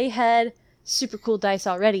 And they had super cool dice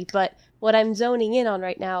already, but what I'm zoning in on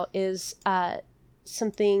right now is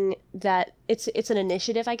something that it's an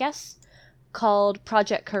initiative, I guess, called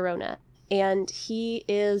Project Corona. And he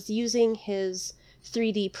is using his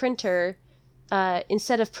 3D printer,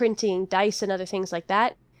 instead of printing dice and other things like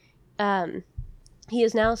that, he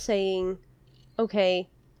is now saying, okay,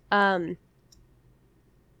 for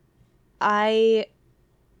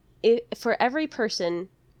every person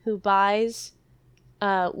who buys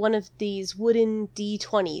one of these wooden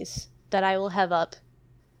D20s that I will have up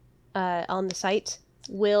on the site,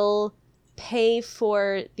 will pay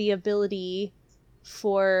for the ability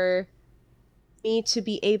for me to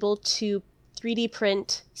be able to 3D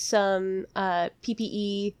print some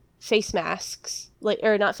PPE face masks, like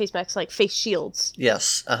face shields.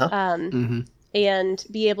 Yes. And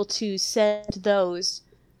be able to send those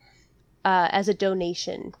as a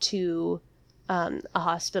donation to a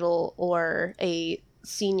hospital or a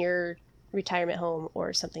senior retirement home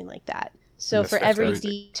or something like that. So for every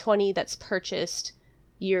D20 that's purchased,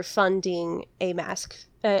 you're funding a mask,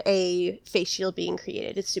 a face shield being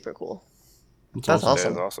created. It's super cool. That's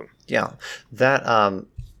awesome. That is awesome. Yeah, that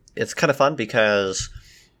it's kind of fun because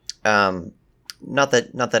not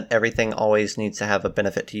that everything always needs to have a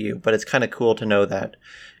benefit to you, but it's kind of cool to know that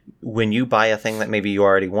when you buy a thing that maybe you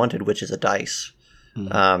already wanted, which is a dice,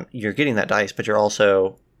 you're getting that dice, but you're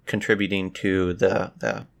also contributing to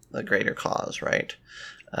the greater cause, right?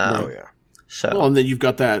 So, and then you've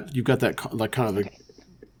got that like kind of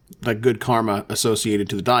that good karma associated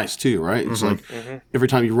to the dice too, right? It's like every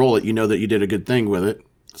time you roll it, you know that you did a good thing with it.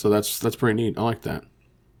 So that's pretty neat. I like that.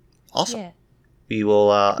 Awesome. Yeah. We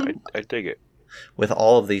will. I dig it. With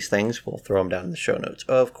all of these things, we'll throw them down in the show notes,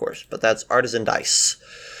 of course. But that's Artisan Dice.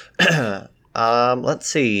 Let's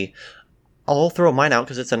see. I'll throw mine out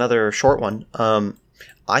because it's another short one.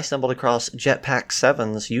 I stumbled across Jetpack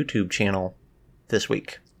 7's YouTube channel this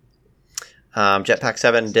week. Jetpack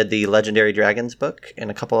 7 did the Legendary Dragons book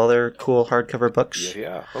and a couple other cool hardcover books.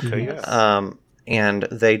 Yeah. Okay. Yeah. And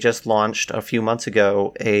they just launched a few months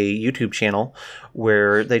ago a YouTube channel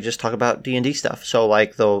where they just talk about D&D stuff. So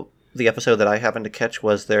like the episode that I happened to catch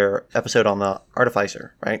was their episode on the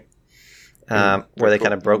Artificer, right? Where they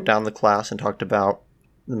kind of broke down the class and talked about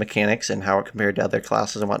the mechanics and how it compared to other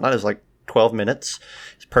classes and whatnot. It was like 12 minutes.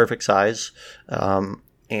 It's perfect size.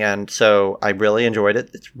 And so I really enjoyed it.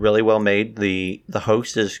 It's really well made. The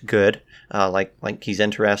host is good. Like he's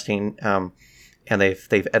interesting. And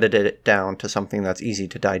they've edited it down to something that's easy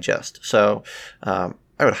to digest. So I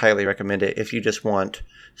I would highly recommend it if you just want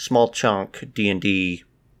small chunk D&D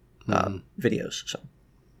videos. So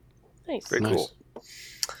Nice. Very cool.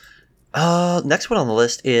 Next one on the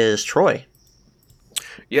list is Troy.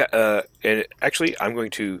 Yeah, and actually, I'm going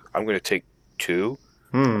to take two,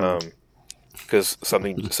 because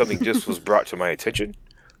something just was brought to my attention.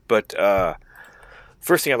 But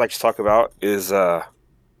first thing I'd like to talk about is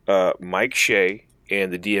Mike Shea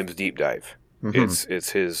and the DM's Deep Dive. Mm-hmm. It's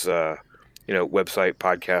his website,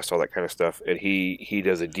 podcast, all that kind of stuff, and he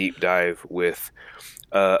does a deep dive with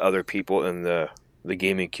other people in the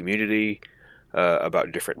gaming community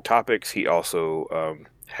about different topics. He also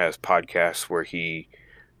has podcasts where he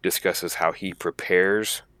discusses how he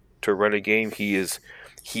prepares to run a game. He is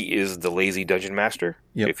the Lazy Dungeon Master.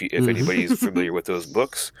 Yep. If anybody's familiar with those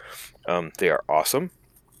books, they are awesome.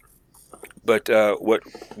 But what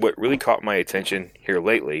really caught my attention here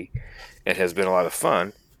lately, and has been a lot of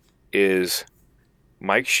fun, is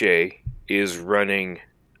Mike Shea is running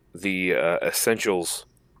the Essentials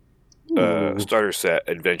starter set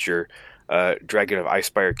adventure, Dragon of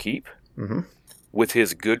Icespire Keep, with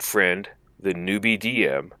his good friend, the newbie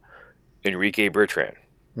DM, Enrique Bertrand.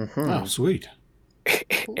 Oh, sweet.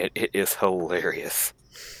 And it is hilarious.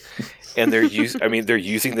 And they're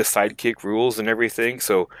using the sidekick rules and everything.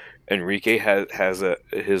 So Enrique has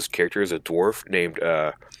his character is a dwarf named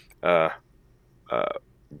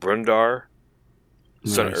Brundar,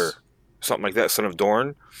 nice. Or something like that, son of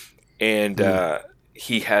Dorn, and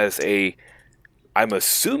he has I'm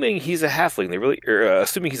assuming he's a halfling. They really,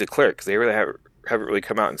 assuming he's a cleric, because they really haven't really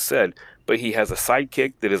come out and said. But he has a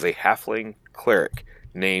sidekick that is a halfling cleric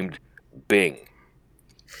named Bing.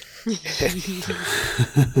 It's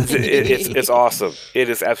awesome. It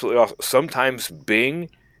is absolutely awesome. Sometimes Bing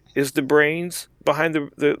is the brains behind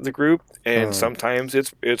the group, and sometimes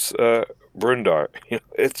it's Brundar.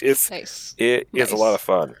 It's nice. It is a lot of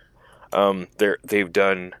fun. They've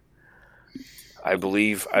done. I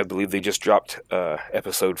believe they just dropped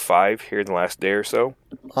episode 5 here in the last day or so.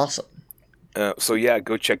 Awesome. So yeah,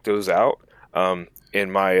 go check those out.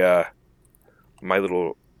 And my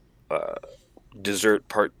little dessert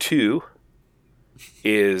part 2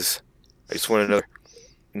 is, I just want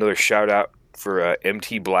another shout out for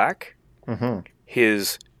MT Black.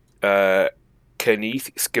 His Kneath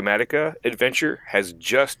Schematica adventure has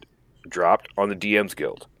just dropped on the DM's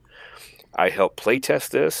Guild. I helped playtest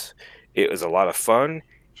this. It was a lot of fun.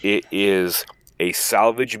 It is a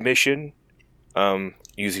salvage mission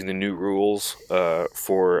using the new rules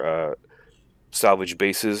for salvage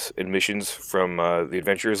bases and missions from the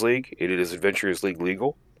Adventurers League. It is Adventurers League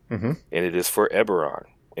legal, and it is for Eberron.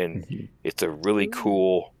 And it's a really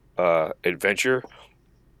cool adventure.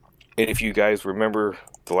 And if you guys remember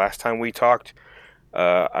the last time we talked,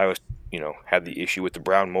 I was, had the issue with the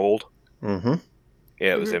brown mold. Yeah,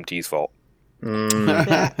 it was MT's fault.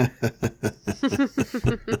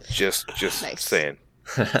 Just nice. Saying.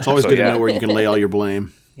 It's always good to know where you can lay all your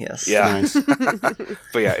blame. Yes. Yeah. Nice.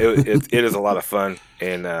 But yeah, it is a lot of fun,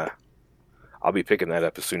 and I'll be picking that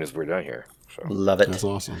up as soon as we're done here. So. Love it. That's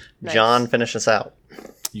awesome. Nice. John, finish us out.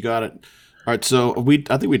 You got it. All right, so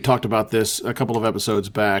I think we talked about this a couple of episodes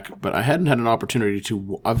back, but I hadn't had an opportunity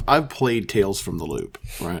to. I've played Tales from the Loop,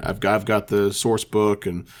 right? I've got the source book,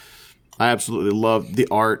 and I absolutely love the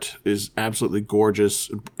art. Is absolutely gorgeous.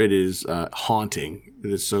 It is haunting.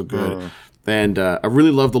 It is so good, and I really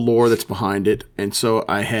love the lore that's behind it. And so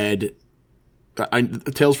Tales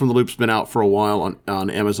from the Loop's been out for a while on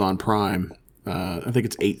Amazon Prime. I think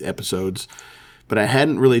it's 8 episodes. But I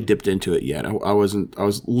hadn't really dipped into it yet. I was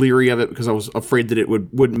leery of it because I was afraid that it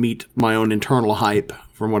wouldn't meet my own internal hype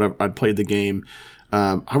from what I'd played the game.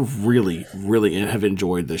 I really, really have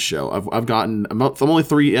enjoyed this show. I'm only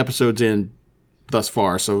 3 episodes in thus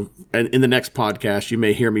far, so in the next podcast you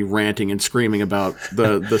may hear me ranting and screaming about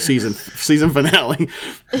the season finale.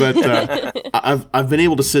 But I've been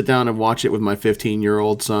able to sit down and watch it with my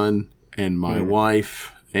 15-year-old son and my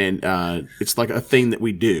wife. And it's like a thing that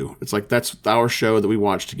we do. It's like that's our show that we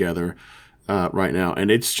watch together right now, and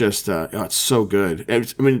it's just it's so good.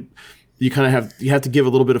 You have to give a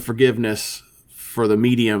little bit of forgiveness for the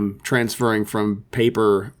medium transferring from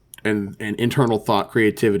paper and internal thought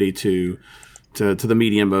creativity to the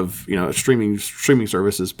medium of streaming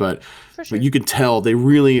services, but you can tell they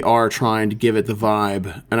really are trying to give it the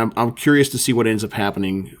vibe, and I'm curious to see what ends up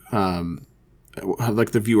happening.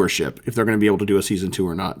 Like the viewership, if they're going to be able to do a season 2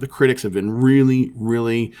 or not. The critics have been really,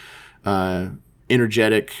 really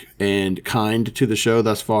energetic and kind to the show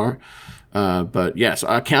thus far. But yes,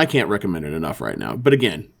 I can't recommend it enough right now. But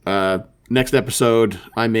again, next episode,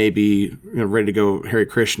 I may be ready to go Hare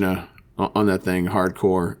Krishna on that thing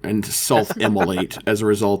hardcore and self-immolate as a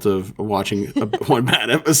result of watching one bad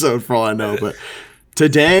episode for all I know. But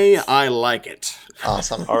today, I like it.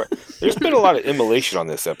 Awesome. All right. There's been a lot of immolation on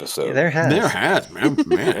this episode. Yeah, there has,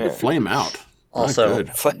 man. Flame out. Also,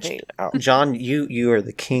 Flame out. John, you are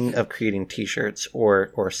the king of creating T-shirts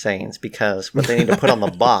or sayings, because what they need to put on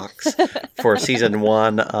the box for season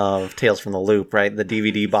 1 of Tales from the Loop, right? The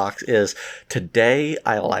DVD box is "Today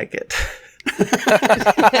I like it."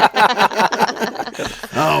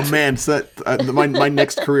 Oh man, so my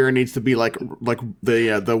next career needs to be like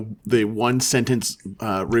the one sentence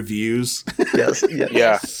reviews. Yes.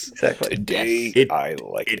 Yeah. Exactly. Today I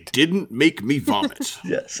like it. It didn't make me vomit.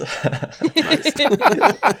 Yes. Nice.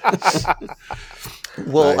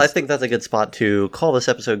 Well, Nice. I think that's a good spot to call this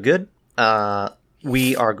episode good.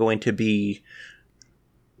 We are going to be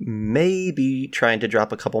maybe trying to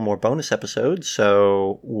drop a couple more bonus episodes,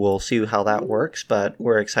 so we'll see how that works, but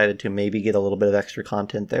we're excited to maybe get a little bit of extra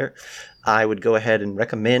content there. I would go ahead and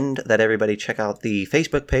recommend that everybody check out the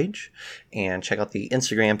Facebook page and check out the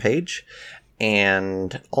Instagram page.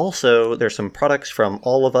 And also, there's some products from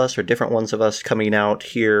all of us, or different ones of us, coming out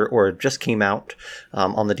here, or just came out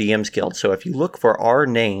on the DMs Guild. So if you look for our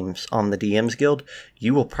names on the DMs Guild,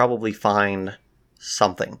 you will probably find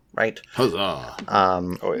something, right? Huzzah.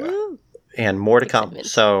 Oh yeah. Woo. And more to come. Excitement.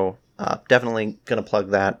 So definitely going to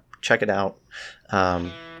plug that. Check it out.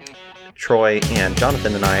 Troy and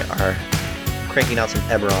Jonathan and I are cranking out some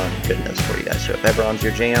Eberron goodness for you guys. So if Eberron's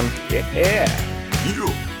your jam, Yeah.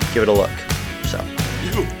 give it a look. So,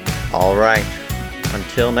 all right.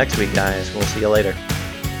 Until next week, guys. We'll see you later.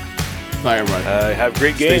 Bye, everybody. Have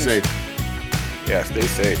great Stay games. safe. Yeah, stay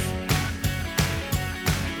safe.